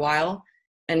here for a while.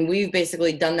 And we've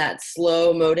basically done that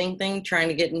slow moding thing, trying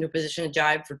to get into a position to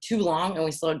jibe for too long, and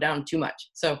we slowed down too much.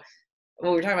 So what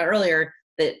we were talking about earlier,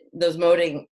 that those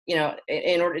moding,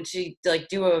 in order to like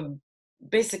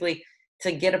basically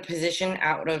to get a position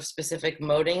out of specific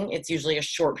moding, it's usually a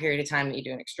short period of time that you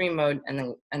do an extreme mode,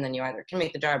 and then you either can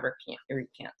make the jibe or you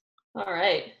can't. All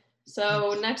right.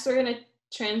 So next we're going to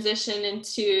transition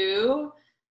into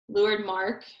leeward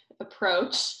mark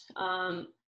approach.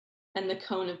 And the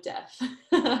cone of death.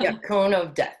 Yeah, cone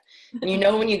of death. And you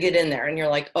know when you get in there and you're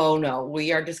like, oh no,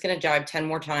 we are just going to jibe 10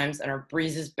 more times and our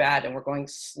breeze is bad and we're going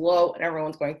slow and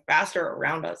everyone's going faster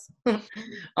around us.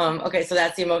 Okay, so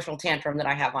that's the emotional tantrum that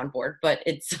I have on board. But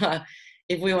it's,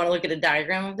 if we want to look at a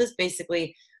diagram of this,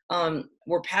 basically,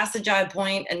 we're past the jibe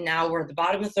point and now we're at the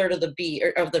bottom of the third of the beat,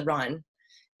 or of the run.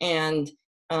 And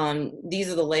these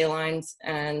are the ley lines,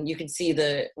 and you can see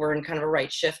we're in kind of a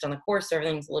right shift on the course, so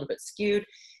everything's a little bit skewed.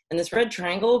 And this red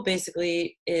triangle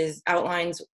basically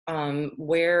outlines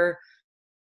where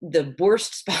the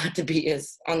worst spot to be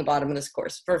is on the bottom of this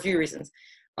course for a few reasons.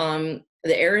 The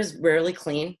air is rarely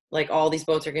clean. Like all these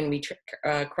boats are going to be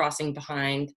crossing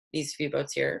behind these few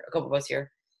boats here, a couple boats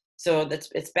here. So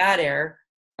it's bad air.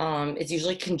 It's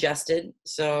usually congested.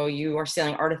 So you are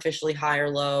sailing artificially high or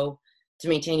low to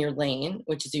maintain your lane,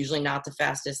 which is usually not the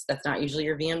fastest. That's not usually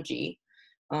your VMG.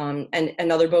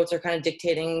 And other boats are kind of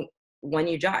dictating when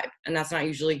you jibe, and that's not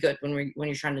usually good when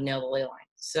you're trying to nail the ley line.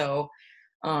 So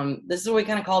this is what we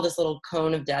kind of call this little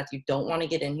cone of death. You don't want to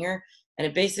get in here, and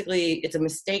it's a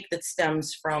mistake that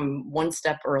stems from one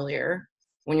step earlier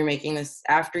when you're making this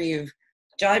after you've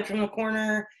jibed from the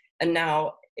corner. And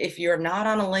now if you're not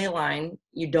on a ley line,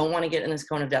 you don't want to get in this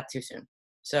cone of death too soon.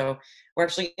 So we're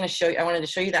actually going to show you, I wanted to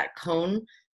show you that cone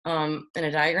in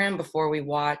a diagram before we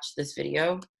watch this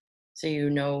video, so you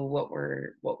know what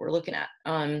we're looking at.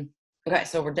 Okay,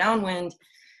 so we're downwind.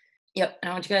 Yep,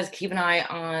 and I want you guys to keep an eye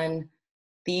on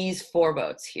these 4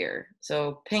 boats here.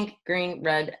 So pink, green,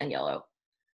 red, and yellow.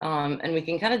 And we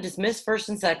can kind of dismiss first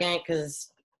and second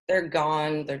because they're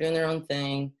gone, they're doing their own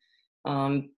thing.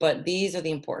 But these are the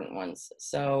important ones.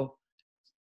 So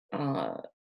let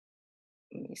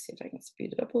me see if I can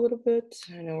speed it up a little bit.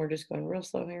 I know we're just going real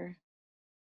slow here.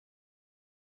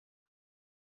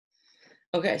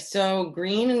 Okay, so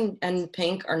green and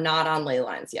pink are not on ley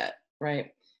lines yet,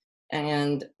 right?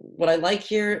 And what I like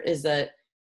here is that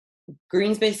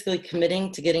green's basically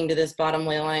committing to getting to this bottom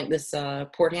ley line, this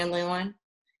port hand ley line.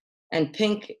 And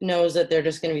pink knows that they're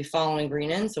just going to be following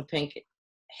green in, so pink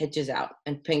hitches out.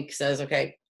 And pink says,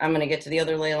 okay, I'm going to get to the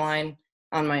other ley line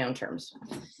on my own terms.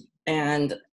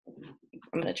 And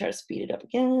I'm going to try to speed it up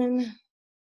again.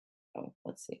 Oh,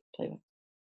 let's see. Play.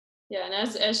 Yeah, and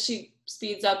as she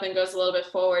speeds up and goes a little bit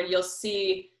forward, you'll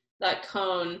see that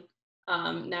cone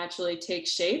naturally take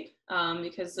shape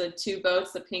because the 2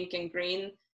 boats, the pink and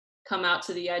green, come out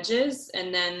to the edges,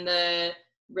 and then the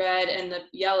red and the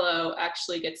yellow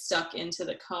actually get stuck into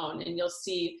the cone. And you'll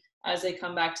see as they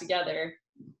come back together,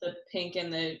 the pink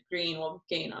and the green will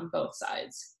gain on both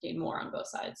sides, gain more on both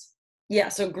sides. Yeah,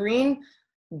 so green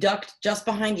ducked just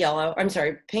behind yellow. I'm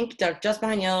sorry, pink ducked just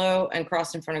behind yellow and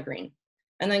crossed in front of green.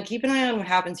 And then keep an eye on what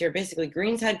happens here. Basically,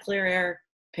 green's had clear air,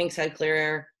 pink's had clear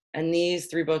air, and these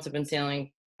 3 boats have been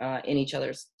sailing in each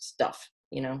other's stuff,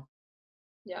 you know?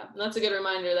 Yeah, and that's a good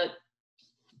reminder that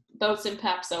boats in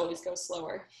packs always go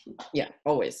slower. Yeah,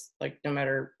 always. Like, no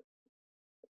matter,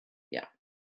 yeah.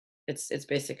 It's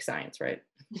basic science, right?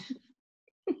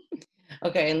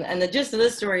 Okay, and the gist of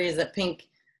this story is that pink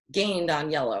gained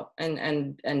on yellow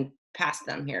and passed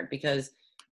them here, because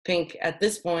pink at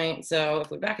this point, so if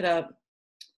we back it up,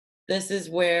 this is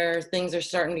where things are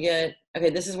starting to get, okay,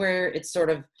 this is where it's sort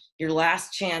of your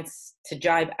last chance to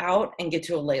jibe out and get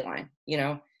to a ley line, you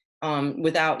know,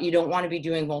 you don't want to be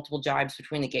doing multiple jibes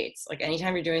between the gates. Like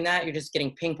anytime you're doing that, you're just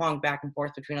getting ping pong back and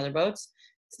forth between other boats.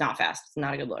 It's not fast. It's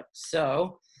not a good look.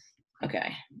 So,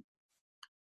 okay.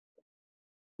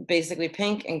 Basically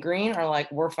pink and green are like,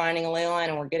 we're finding a ley line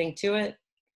and we're getting to it.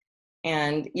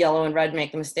 And yellow and red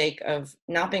make the mistake of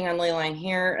not being on ley line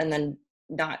here and then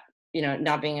not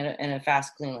being in a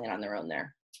fast, clean lane on their own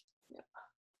there.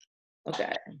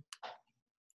 Okay.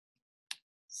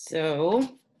 So,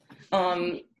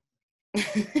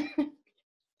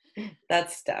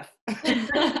 that's Steph.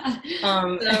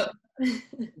 So,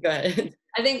 go ahead.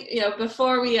 I think,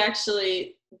 before we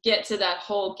actually get to that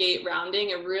whole gate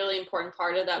rounding, a really important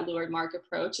part of that lured mark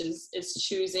approach is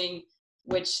choosing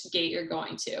which gate you're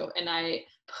going to. And I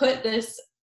put this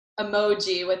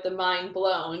emoji with the mind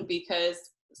blown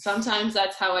because sometimes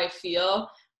that's how I feel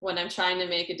when I'm trying to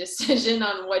make a decision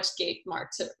on which gate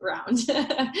mark to round.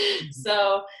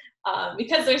 So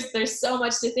because there's so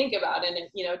much to think about, and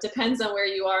it depends on where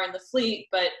you are in the fleet,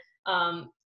 but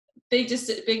big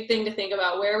thing to think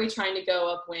about: where are we trying to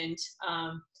go upwind?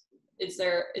 Is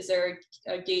there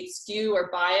a gate skew or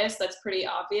bias? That's pretty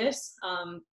obvious.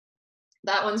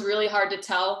 That one's really hard to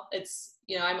tell. It's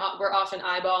we're often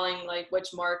eyeballing like which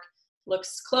mark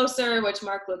looks closer, which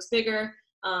mark looks bigger.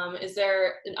 Is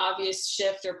there an obvious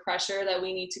shift or pressure that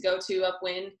we need to go to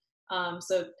upwind?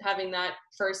 So having that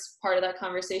first part of that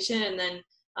conversation, and then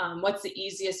what's the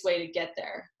easiest way to get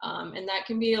there? And that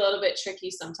can be a little bit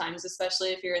tricky sometimes, especially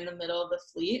if you're in the middle of the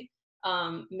fleet.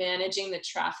 Managing the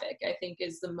traffic, I think,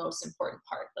 is the most important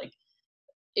part. Like,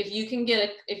 if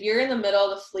you're in the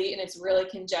middle of the fleet and it's really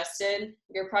congested,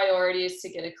 your priority is to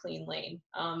get a clean lane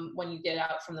when you get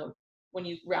out when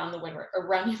you round the windward, or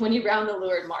when you round the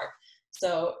leeward mark.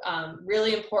 So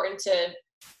really important to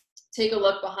take a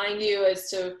look behind you as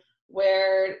to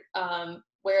where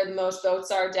the most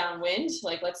boats are downwind.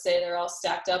 Like, let's say they're all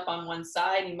stacked up on one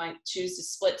side, you might choose to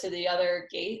split to the other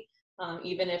gate,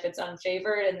 even if it's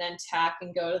unfavored, and then tack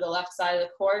and go to the left side of the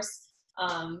course.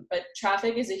 But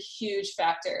traffic is a huge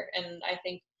factor, and I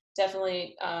think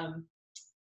definitely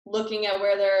looking at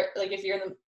where they're, like, if you're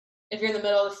in the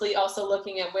middle of the fleet, also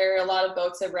looking at where a lot of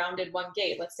boats have rounded one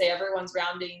gate. Let's say everyone's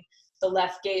rounding the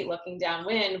left gate looking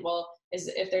downwind. Well,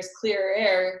 if there's clearer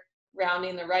air,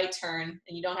 rounding the right turn,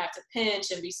 and you don't have to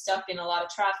pinch and be stuck in a lot of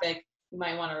traffic, you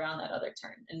might want to round that other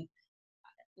turn. And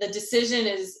the decision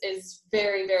is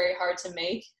very, very hard to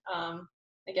make.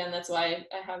 Again, that's why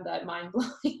I have that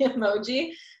mind-blowing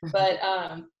emoji. But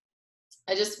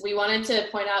we wanted to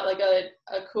point out like a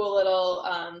cool little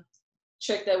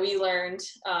trick that we learned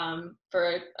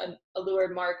for a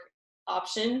leeward mark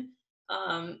option.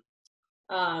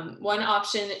 One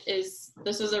option is,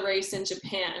 this was a race in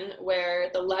Japan where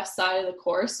the left side of the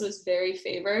course was very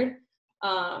favored,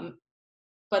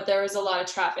 but there was a lot of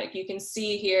traffic. You can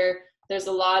see here, there's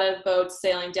a lot of boats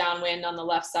sailing downwind on the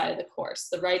left side of the course.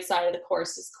 The right side of the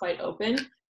course is quite open.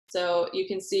 So you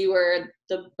can see where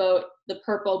the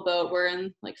purple boat, we're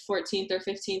in like 14th or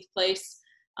 15th place.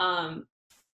 And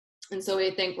so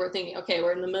we're thinking, okay,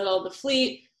 we're in the middle of the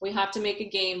fleet. We have to make a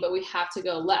gain, but we have to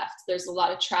go left. There's a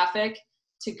lot of traffic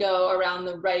to go around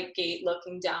the right gate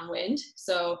looking downwind.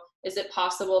 So is it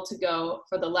possible to go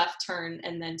for the left turn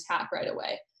and then tack right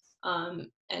away?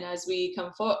 And as we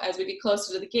get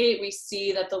closer to the gate, we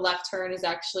see that the left turn is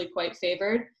actually quite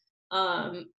favored.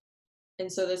 And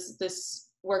so this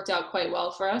worked out quite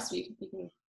well for us. You can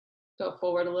go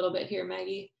forward a little bit here,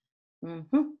 Maggie.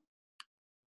 Mm-hmm.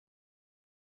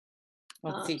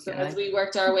 Let's see. So as we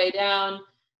worked our way down,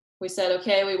 we said,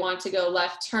 okay, we want to go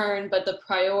left turn, but the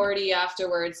priority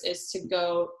afterwards is to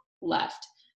go left.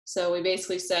 So we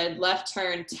basically said left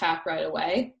turn, tack right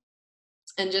away,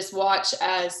 and just watch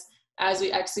as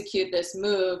we execute this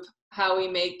move, how we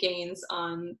make gains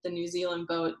on the New Zealand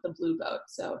boat, the blue boat.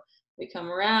 So we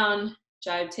come around,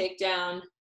 jibe takedown.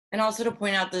 And also to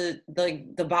point out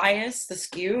the bias, the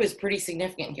skew is pretty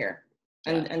significant here.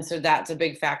 And so that's a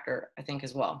big factor, I think,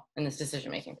 as well in this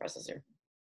decision-making process here.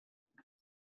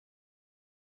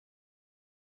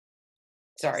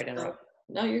 Sorry to interrupt.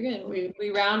 No, you're good. We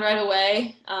round right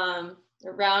away,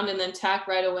 round and then tack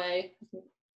right away.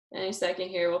 Any second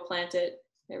here, we'll plant it.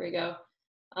 There we go.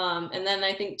 And then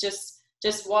I think just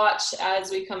watch as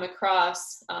we come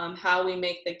across how we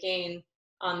make the gain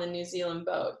on the New Zealand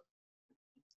boat.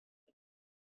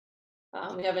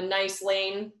 We have a nice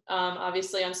lane,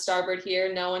 obviously on starboard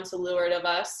here, no one to leeward of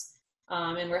us,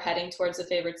 and we're heading towards the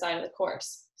favored side of the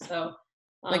course. So,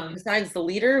 like, besides the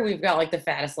leader, we've got like the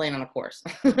fattest lane on the course,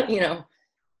 you know.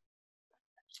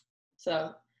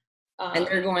 So, and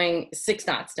they're going 6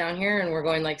 knots down here, and we're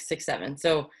going like 6-7.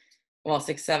 So, well,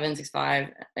 6-7,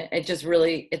 6-5. It just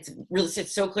really, it's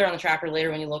so clear on the tracker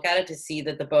later when you look at it to see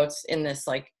that the boats in this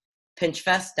like pinch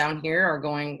fest down here are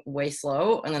going way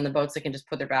slow, and then the boats that can just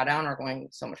put their bow down are going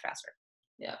so much faster.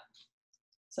 Yeah.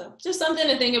 So just something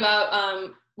to think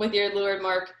about with your leeward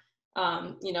mark.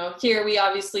 You know, here we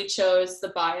obviously chose the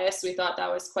bias. We thought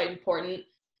that was quite important.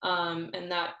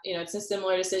 And that, you know, it's a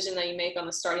similar decision that you make on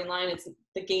the starting line.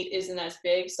 The gate isn't as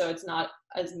big, so it's not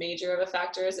as major of a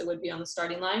factor as it would be on the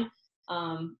starting line.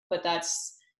 But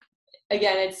that's,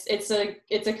 again, it's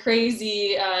a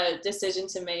crazy decision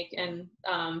to make, and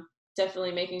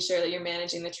definitely making sure that you're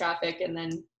managing the traffic and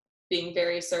then being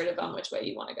very assertive on which way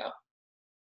you want to go.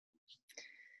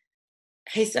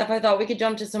 Hey, Steph, I thought we could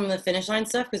jump to some of the finish line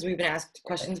stuff because we've been asked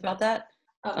questions about that.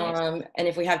 Nice. And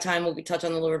if we have time, we'll touch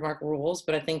on the leeward mark rules,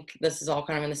 but I think this is all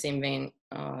kind of in the same vein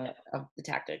of the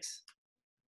tactics.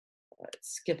 Let's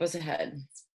skip us ahead.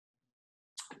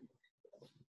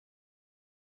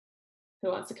 Who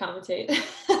wants to commentate?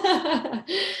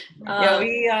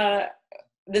 Yeah,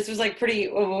 this was like pretty,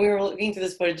 when we were looking through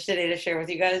this footage today to share with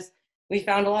you guys, we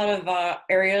found a lot of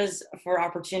areas for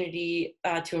opportunity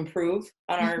to improve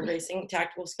on our racing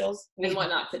tactical skills. And what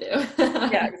not to do.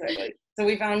 Yeah, exactly. So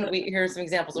here are some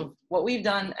examples of what we've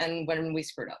done and when we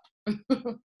screwed up.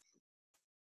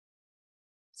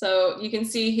 So you can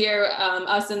see here,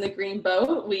 us in the green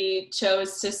boat, we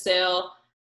chose to sail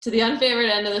to the unfavored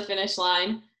end of the finish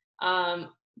line.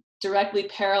 directly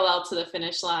parallel to the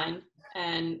finish line,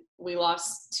 and we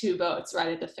lost 2 boats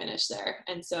right at the finish there.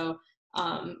 And so,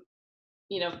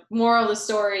 you know, moral of the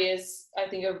story is, I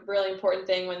think a really important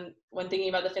thing when thinking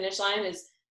about the finish line is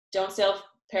don't sail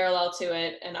parallel to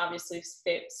it, and obviously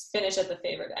finish at the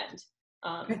favored end.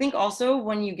 I think also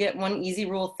when you get one easy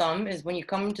rule of thumb is when you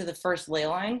come to the first ley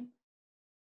line,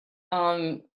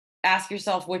 ask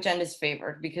yourself which end is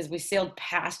favored, because we sailed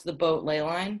past the boat ley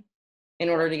line in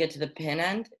order to get to the pin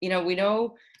end. You know, we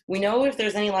know if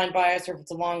there's any line bias or if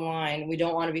it's a long line, we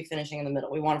don't want to be finishing in the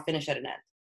middle. We want to finish at an end,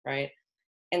 right?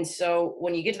 And so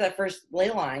when you get to that first ley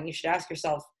line, you should ask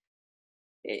yourself,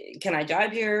 can I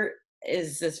jibe here?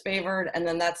 Is this favored? And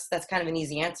then that's kind of an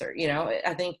easy answer. You know,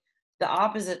 I think the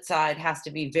opposite side has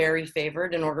to be very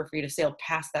favored in order for you to sail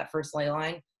past that first ley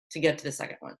line to get to the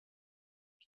second one.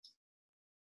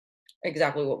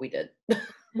 Exactly what we did.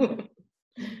 So,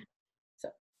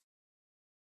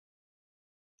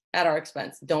 at our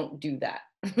expense, don't do that.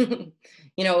 You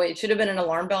know, it should have been an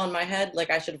alarm bell in my head.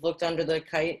 Like I should have looked under the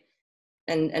kite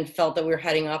and felt that we were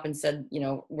heading up and said, you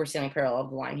know, we're sailing parallel to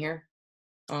the line here.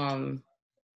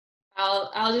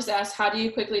 I'll just ask, how do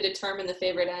you quickly determine the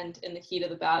favorite end in the heat of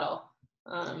the battle?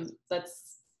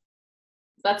 That's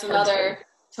another,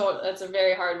 that's a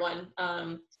very hard one.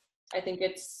 I think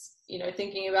it's, you know,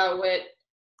 thinking about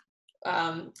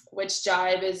which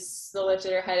jibe is the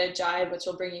lifted or headed jibe, which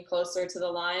will bring you closer to the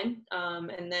line,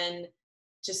 and then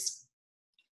just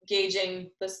gauging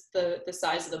the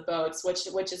size of the boats, which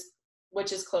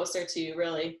is closer to you,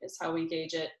 really, is how we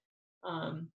gauge it.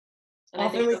 And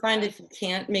often we find if you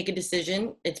can't make a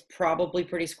decision, it's probably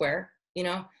pretty square, you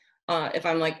know. If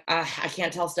I'm like, I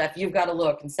can't tell Steph, you've got to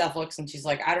look, and Steph looks and she's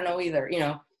like, I don't know either, you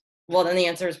know, well, then the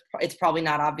answer is it's probably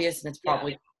not obvious, and it's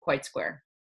probably quite square.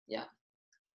 Yeah.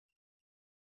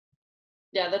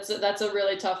 Yeah, that's a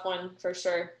really tough one for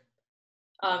sure.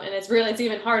 And it's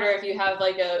even harder if you have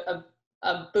like a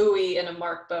buoy in a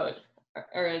mark boat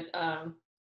or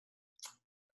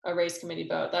a race committee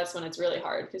boat. That's when it's really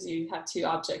hard, because you have 2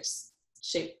 objects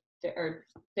shaped or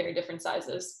very different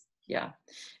sizes. Yeah.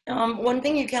 One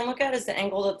thing you can look at is the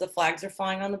angle that the flags are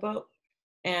flying on the boat,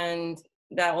 and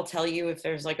that will tell you if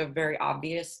there's like a very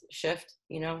obvious shift,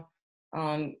 you know,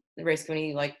 the race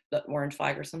committee, like the orange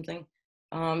flag or something.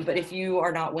 But if you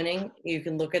are not winning, you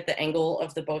can look at the angle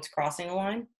of the boats crossing a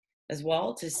line as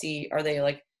well to see, are they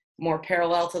like more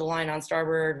parallel to the line on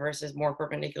starboard versus more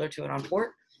perpendicular to it on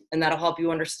port? And that'll help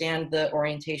you understand the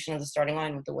orientation of the starting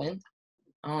line with the wind.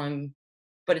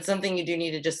 But it's something you do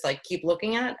need to just like keep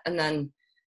looking at, and then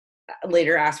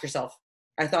later ask yourself,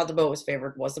 I thought the boat was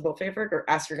favored. Was the boat favored? Or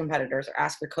ask your competitors or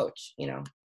ask your coach, you know.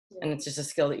 Yeah. And it's just a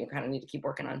skill that you kind of need to keep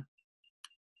working on.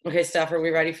 Okay, Steph, are we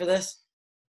ready for this?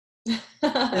 This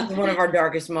is one of our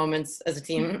darkest moments as a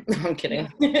team. No, I'm kidding.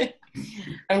 Yeah.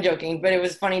 I'm joking, but it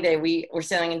was a funny day. We were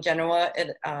sailing in Genoa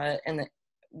in the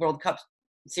World Cup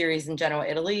series in Genoa,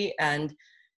 Italy, and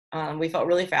we felt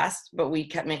really fast, but we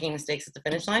kept making mistakes at the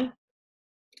finish line.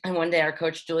 And one day our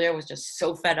coach, Julia, was just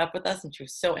so fed up with us, and she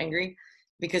was so angry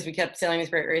because we kept sailing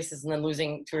these great races and then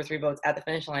losing 2 or 3 boats at the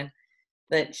finish line,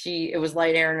 that it was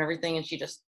light air and everything, and she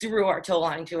just threw our tow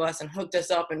line to us and hooked us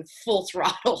up in full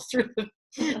throttle through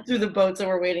the boats, and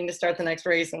we're waiting to start the next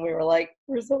race. And we were like,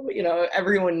 you know,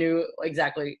 everyone knew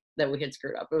exactly that we had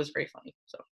screwed up. It was very funny.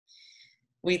 So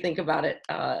we think about it.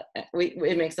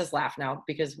 It makes us laugh now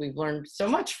because we've learned so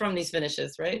much from these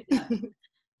finishes, right? Yeah.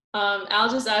 Al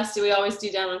just asked, do we always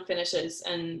do downwind finishes?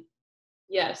 And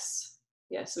yes,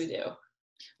 we do.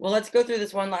 Well, let's go through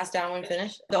this one last downwind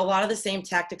finish. A lot of the same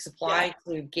tactics apply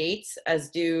to gates as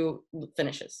do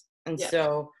finishes. And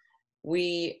so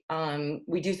we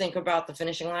do think about the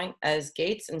finishing line as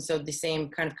gates. And so the same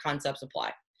kind of concepts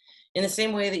apply. In the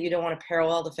same way that you don't want to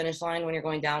parallel the finish line when you're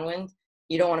going downwind,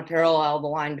 you don't want to parallel the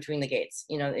line between the gates.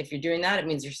 You know, if you're doing that, it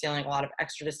means you're sailing a lot of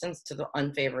extra distance to the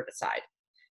unfavored side.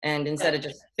 And instead of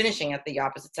just finishing at the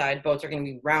opposite side, boats are going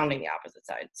to be rounding the opposite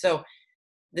side. So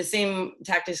the same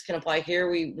tactics can apply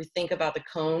here. We think about the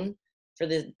cone for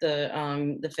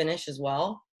the finish as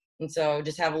well. And so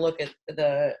just have a look at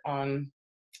the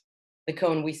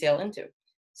cone we sail into.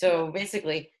 So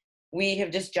basically, we have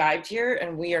just jibed here,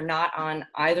 and we are not on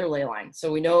either ley line.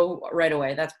 So we know right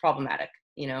away that's problematic.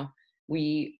 You know,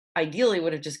 we ideally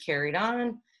would have just carried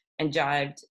on and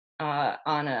jibed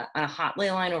on a hot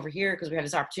ley line over here, because we had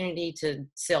this opportunity to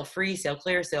sail free, sail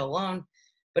clear, sail alone.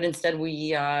 But instead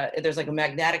there's like a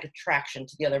magnetic attraction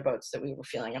to the other boats that we were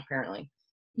feeling, apparently.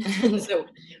 And so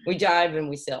we jibe and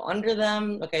we sail under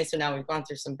them. Okay, so now we've gone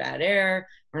through some bad air.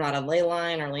 We're not on ley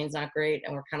line. Our lane's not great.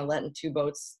 And we're kind of letting 2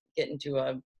 boats get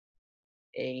into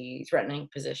a threatening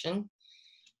position.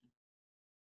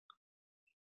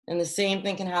 And the same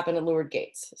thing can happen at leeward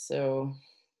gates. So,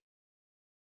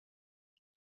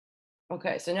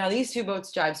 okay, so now these two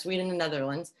boats jibe, Sweden and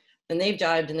Netherlands, and they've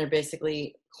jibed and they're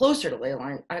basically closer to ley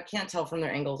line. I can't tell from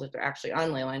their angles if they're actually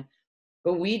on ley line,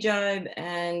 but we jibe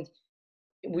and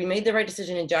we made the right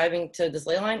decision in jibing to this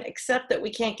ley line, except that we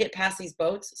can't get past these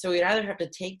boats. So we'd either have to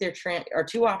take their our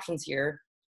two options here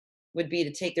would be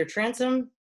to take their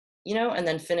transom, you know, and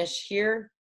then finish here.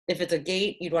 If it's a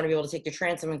gate, you'd want to be able to take your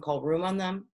transom and call room on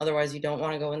them. Otherwise, you don't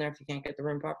want to go in there if you can't get the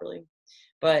room properly.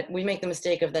 But we make the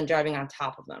mistake of then driving on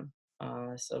top of them.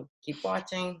 So keep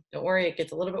watching. Don't worry, it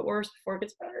gets a little bit worse before it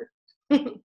gets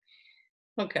better.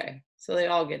 Okay, so they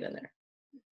all get in there.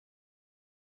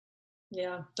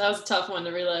 Yeah, that was a tough one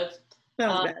to relive. That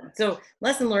was bad. So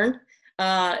lesson learned,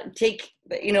 take,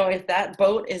 you know, if that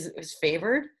boat is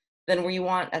favored, then we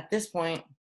want, at this point,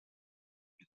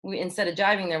 we, instead of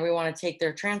jibing there, we want to take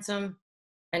their transom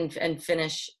and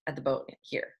finish at the boat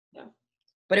here. Yeah.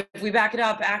 But if we back it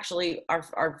up, actually,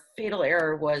 our fatal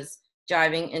error was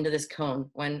jibing into this cone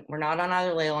when we're not on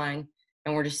either ley line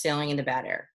and we're just sailing into bad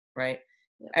air, right?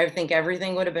 Yeah. I think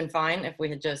everything would have been fine if we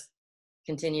had just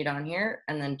continued on here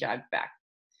and then jibed back.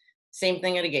 Same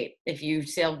thing at a gate. If you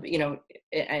sail, you know,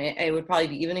 it would probably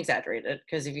be even exaggerated,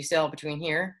 because if you sail between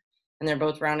here and they're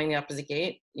both rounding the opposite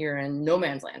gate, you're in no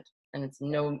man's land, and it's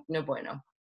no bueno.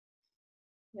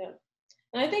 Yeah.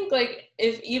 And I think, like,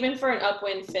 if even for an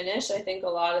upwind finish, I think a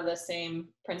lot of the same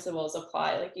principles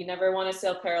apply. Like, you never want to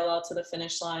sail parallel to the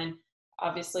finish line.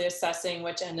 Obviously, assessing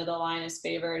which end of the line is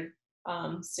favored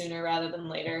sooner rather than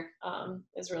later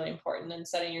is really important, and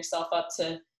setting yourself up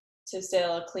to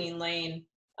sail a clean lane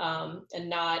and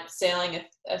not sailing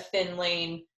a thin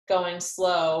lane going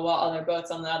slow while other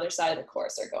boats on the other side of the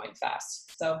course are going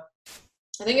fast. So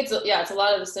I think it's a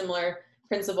lot of the similar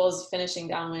principles finishing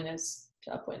downwind as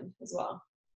to upwind as well.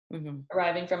 Mm-hmm.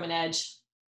 Arriving from an edge,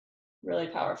 really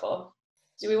powerful.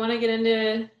 Do we want to get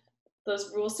into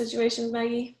those rule situations,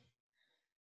 Maggie?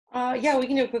 Yeah, we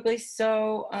can do it quickly.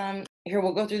 So here,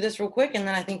 we'll go through this real quick, and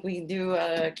then I think we do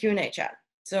a Q&A chat.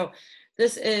 So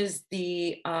this is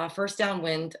the first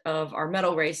downwind of our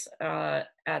medal race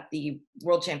at the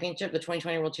World Championship, the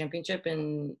 2020 World Championship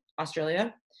in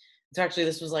Australia. So actually,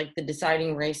 this was like the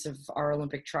deciding race of our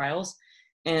Olympic trials.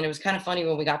 And it was kind of funny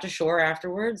when we got to shore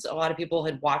afterwards. A lot of people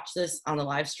had watched this on the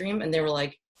live stream, and they were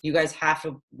like, you guys have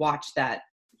to watch that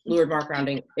leeward mark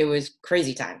rounding. It was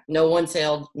crazy time. No one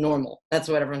sailed normal. That's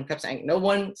what everyone kept saying. No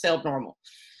one sailed normal.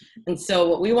 And so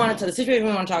what we wanted to, the situation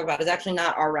we want to talk about is actually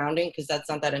not our rounding, because that's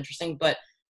not that interesting. But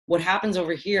what happens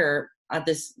over here at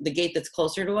the gate that's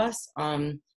closer to us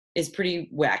is pretty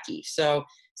wacky. So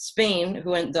Spain,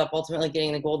 who ends up ultimately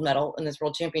getting the gold medal in this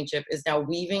world championship, is now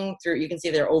weaving through, you can see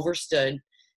they're overstood,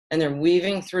 and they're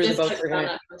weaving through the boats.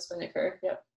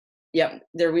 Yep,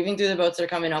 they're weaving through the boats that are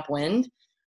coming upwind.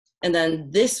 And then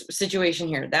this situation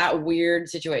here, that weird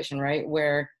situation, right,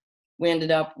 where we ended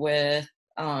up with,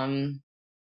 there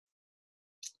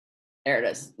it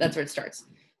is. That's where it starts.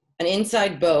 An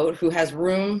inside boat who has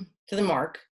room to the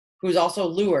mark, who's also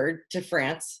lured to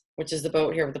France, which is the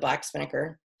boat here with the black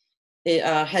spinnaker. It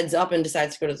heads up and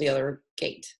decides to go to the other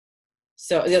gate.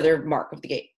 So the other mark of the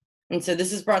gate. And so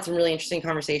this has brought some really interesting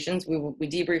conversations. We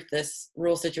debriefed this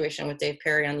rule situation with Dave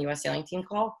Perry on the US Sailing Team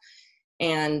call.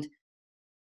 And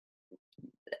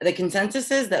the consensus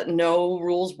is that no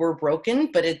rules were broken,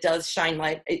 but it does shine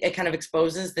light. It kind of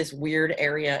exposes this weird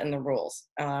area in the rules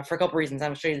for a couple reasons. I'm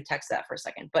going to show you the text of that for a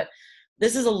second. But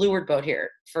this is a leeward boat here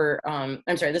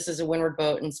this is a windward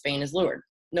boat, and Spain is leeward.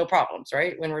 No problems,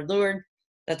 right? Windward, leeward,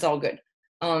 that's all good.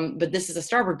 But this is a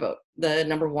starboard boat. The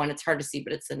number one, it's hard to see,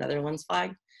 but it's the Netherlands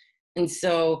flag. And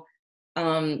so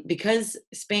because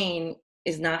Spain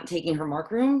is not taking her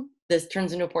mark room, this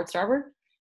turns into a port starboard.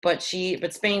 But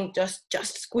Spain just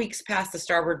squeaks past the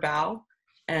starboard bow,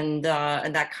 and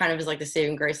that kind of is like the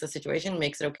saving grace of the situation,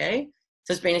 makes it okay.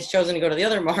 So Spain has chosen to go to the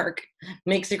other mark,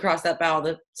 makes it across that bow,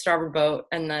 the starboard boat,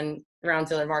 and then around to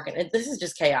the other mark. And this is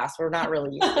just chaos. We're not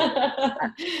really used to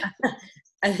it.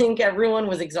 I think everyone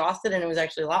was exhausted, and it was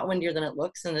actually a lot windier than it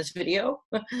looks in this video.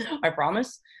 I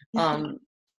promise.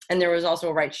 And there was also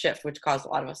a right shift, which caused a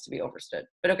lot of us to be overstood.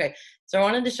 But okay, so I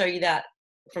wanted to show you that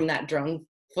from that drone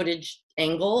footage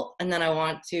angle, and then I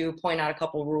want to point out a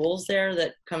couple rules there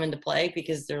that come into play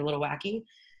because they're a little wacky.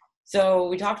 So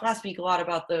we talked last week a lot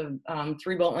about the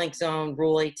 3 boat length zone,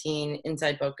 rule 18,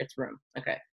 inside boat gets room.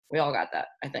 Okay, we all got that,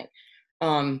 I think.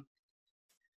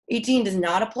 18 does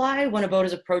not apply when a boat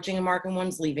is approaching a mark and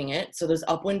one's leaving it. So those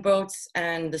upwind boats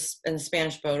and the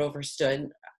Spanish boat overstood,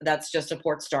 that's just a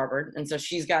port starboard. And so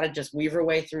she's got to just weave her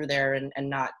way through there and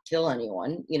not kill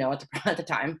anyone, you know, at the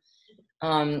time.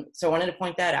 So I wanted to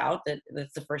point that out,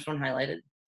 that's the first one highlighted.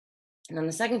 And then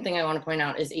the second thing I want to point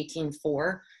out is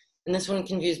 18.4. And this one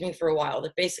confused me for a while.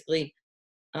 That basically,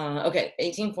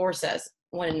 18.4 says,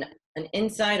 when an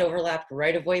inside overlapped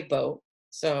right-of-way boat,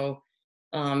 so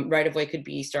right-of-way could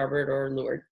be starboard or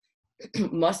leeward,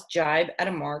 must jibe at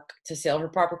a mark to sail her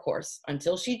proper course.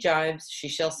 Until she jibes, she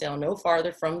shall sail no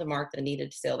farther from the mark than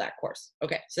needed to sail that course.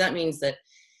 Okay, so that means that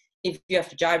if you have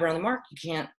to jibe around the mark, you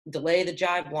can't delay the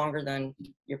jibe longer than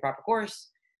your proper course,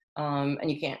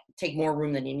 and you can't take more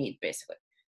room than you need, basically.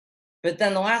 But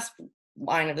then the last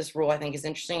line of this rule I think is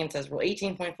interesting. It says rule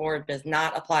 18.4 does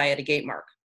not apply at a gate mark.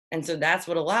 And so that's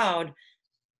what allowed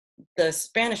the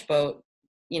Spanish boat,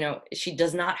 she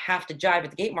does not have to jibe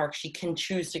at the gate mark. She can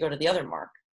choose to go to the other mark.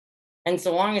 And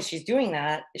so long as she's doing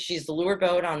that, she's the leeward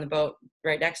boat on the boat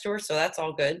right next to her, so that's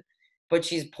all good. But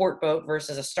she's port boat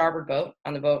versus a starboard boat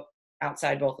on the boat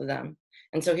outside both of them.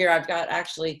 And so here I've got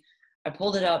I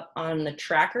pulled it up on the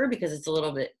tracker because it's a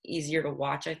little bit easier to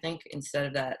watch, I think, instead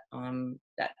of that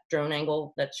drone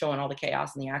angle that's showing all the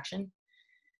chaos and the action.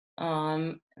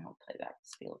 And I'll play back to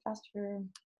speed a little faster.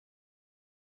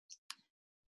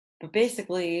 But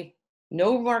basically,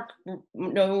 no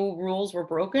rules were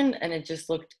broken, and it just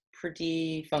looked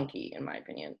pretty funky, in my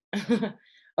opinion.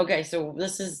 Okay, so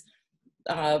this is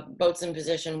boats in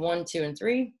position 1, 2, and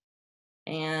 3.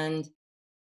 And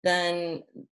then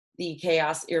the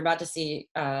chaos, you're about to see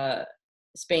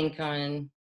Spain coming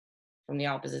from the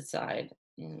opposite side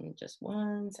in just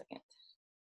 1 second.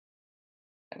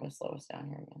 I'm going to slow us down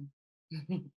here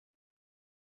again.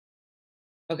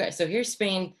 Okay, so here's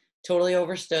Spain, totally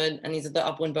overstood, and these are the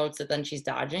upwind boats that then she's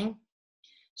dodging.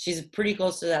 She's pretty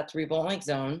close to that 3 boat length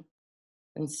zone,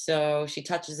 and so she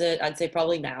touches it, I'd say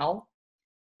probably now,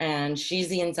 and she's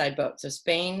the inside boat. So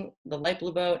Spain, the light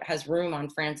blue boat, has room on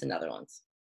France and Netherlands,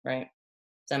 right?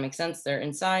 Does that make sense? They're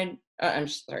inside. I'm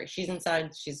sorry, she's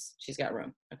inside. She's got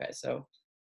room. Okay, so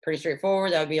pretty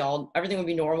straightforward. That would be everything would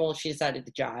be normal if she decided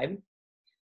to jibe,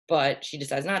 but she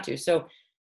decides not to. So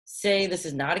say this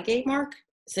is not a gate mark.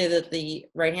 Say that the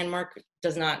right-hand mark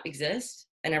does not exist,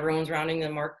 and everyone's rounding the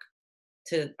mark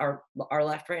to our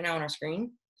left right now on our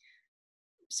screen.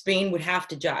 Spain would have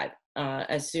to jibe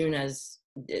as soon as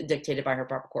dictated by her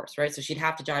proper course, right? So she'd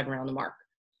have to jibe around the mark.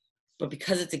 But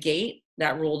because it's a gate,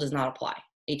 that rule does not apply.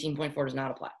 18.4 does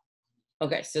not apply.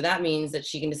 Okay, so that means that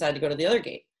she can decide to go to the other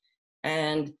gate.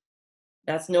 And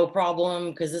that's no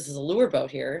problem because this is a leeward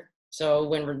boat here. So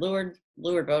when we're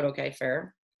leeward boat, okay,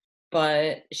 fair.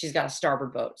 But she's got a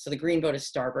starboard boat. So the green boat is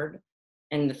starboard.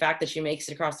 And the fact that she makes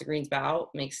it across the green's bow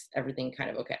makes everything kind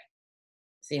of okay.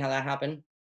 See how that happened?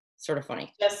 Sort of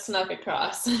funny. Just snuck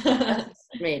across.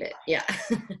 Made it, yeah.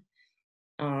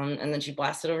 And then she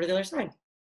blasted over to the other side.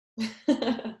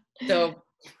 So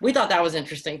we thought that was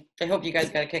interesting. I hope you guys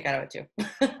got a kick out of it too.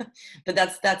 But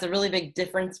that's a really big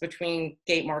difference between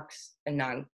gate marks and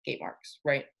non-gate marks,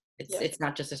 right? It's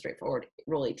not just a straightforward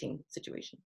Rule 18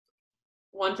 situation.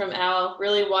 One from Al,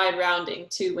 really wide rounding,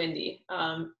 too windy.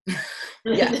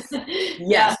 Yes.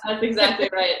 Yeah, that's exactly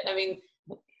right. I mean,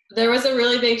 there was a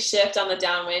really big shift on the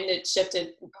downwind. It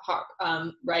shifted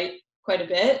right quite a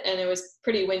bit, and it was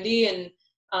pretty windy, and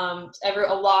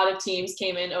a lot of teams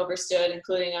came in overstood,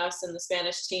 including us and the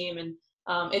Spanish team. And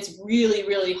it's really,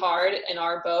 really hard in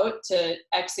our boat to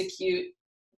execute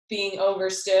being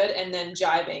overstood and then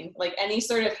jibing. Like any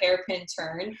sort of hairpin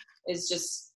turn is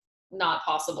just not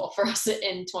possible for us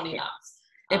in 20 knots.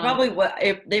 They probably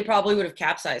would have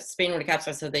capsized. Spain would have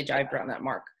capsized so they jibed around that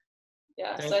mark.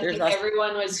 Yeah, so I think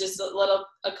everyone was just a little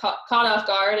caught off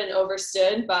guard and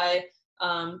overstood by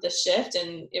the shift,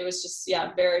 and it was just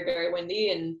very, very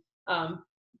windy. And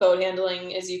boat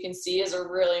handling, as you can see, is a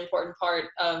really important part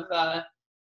of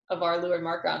our leeward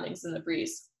mark roundings in the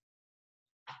breeze.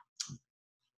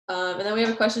 And then we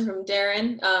have a question from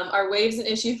Darren. Are waves an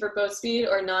issue for boat speed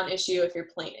or non-issue if you're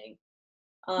planing?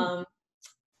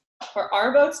 For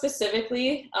our boat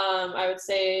specifically, I would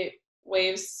say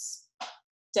waves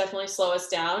definitely slow us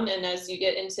down. And as you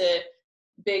get into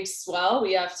big swell,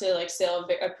 we have to sail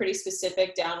a pretty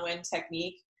specific downwind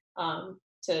technique.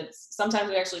 Sometimes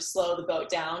we actually slow the boat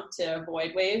down to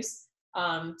avoid waves.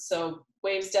 So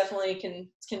waves definitely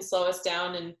can slow us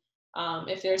down. And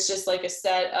if there's just a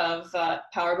set of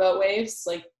powerboat waves,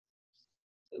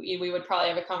 we would probably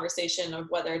have a conversation of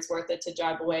whether it's worth it to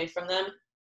jibe away from them.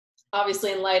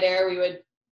 Obviously in light air, we would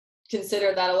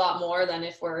consider that a lot more than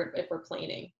if we're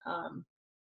planing.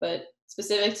 But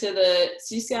specific to the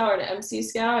C scow or the MC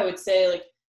scow, I would say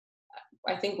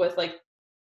I think with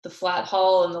the flat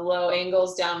hull and the low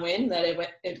angles downwind, that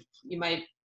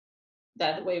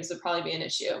that waves would probably be an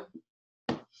issue.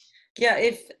 Yeah,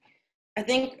 I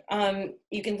think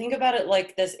you can think about it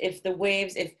like this: if the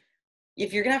waves,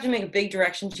 if you're gonna have to make a big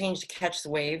direction change to catch the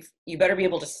wave, you better be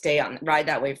able to ride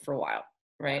that wave for a while,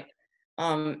 right?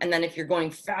 And then if you're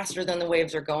going faster than the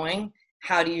waves are going,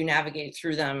 how do you navigate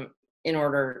through them in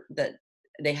order that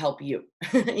they help you?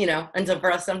 You know. And so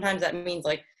for us, sometimes that means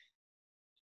like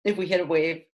if we hit a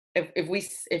wave,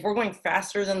 if we're going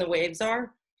faster than the waves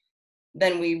are,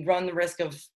 then we run the risk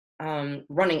of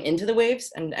running into the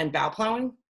waves and bow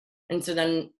plowing. And so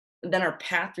then our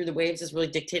path through the waves is really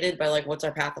dictated by like, what's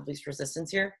our path of least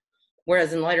resistance here?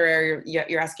 Whereas in lighter area,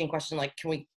 you're asking a question like, can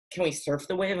we surf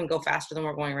the wave and go faster than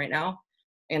we're going right now?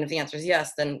 And if the answer is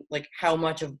yes, then like how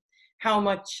much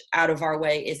out of our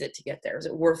way is it to get there? Is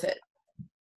it worth it?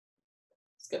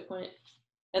 That's a good point.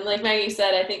 And like Maggie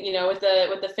said, I think, you know, with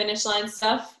the finish line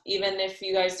stuff, even if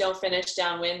you guys don't finish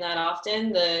downwind that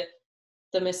often, the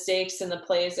mistakes and the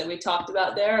plays that we talked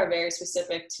about there are very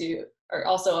specific to, or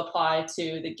also apply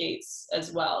to the gates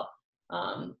as well.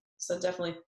 So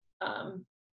definitely,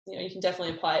 you know, you can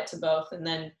definitely apply it to both. And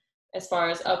then as far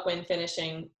as upwind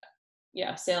finishing,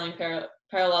 yeah, sailing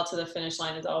parallel to the finish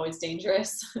line is always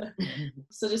dangerous.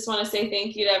 So just want to say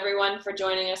thank you to everyone for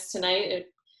joining us tonight. It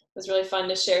was really fun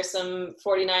to share some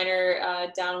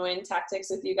 49er downwind tactics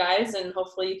with you guys, and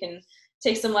hopefully you can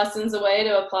take some lessons away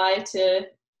to apply to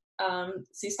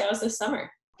Sea Scouts this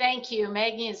summer. Thank you,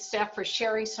 Maggie and Steph, for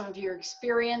sharing some of your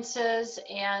experiences,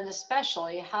 and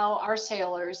especially how our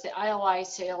sailors, the ILYA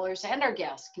sailors, and our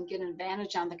guests can get an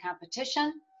advantage on the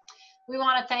competition. We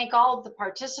want to thank all of the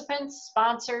participants,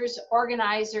 sponsors,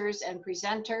 organizers, and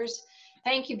presenters.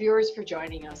 Thank you, viewers, for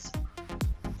joining us.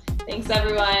 Thanks,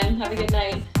 everyone. Have a good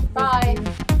night. Bye.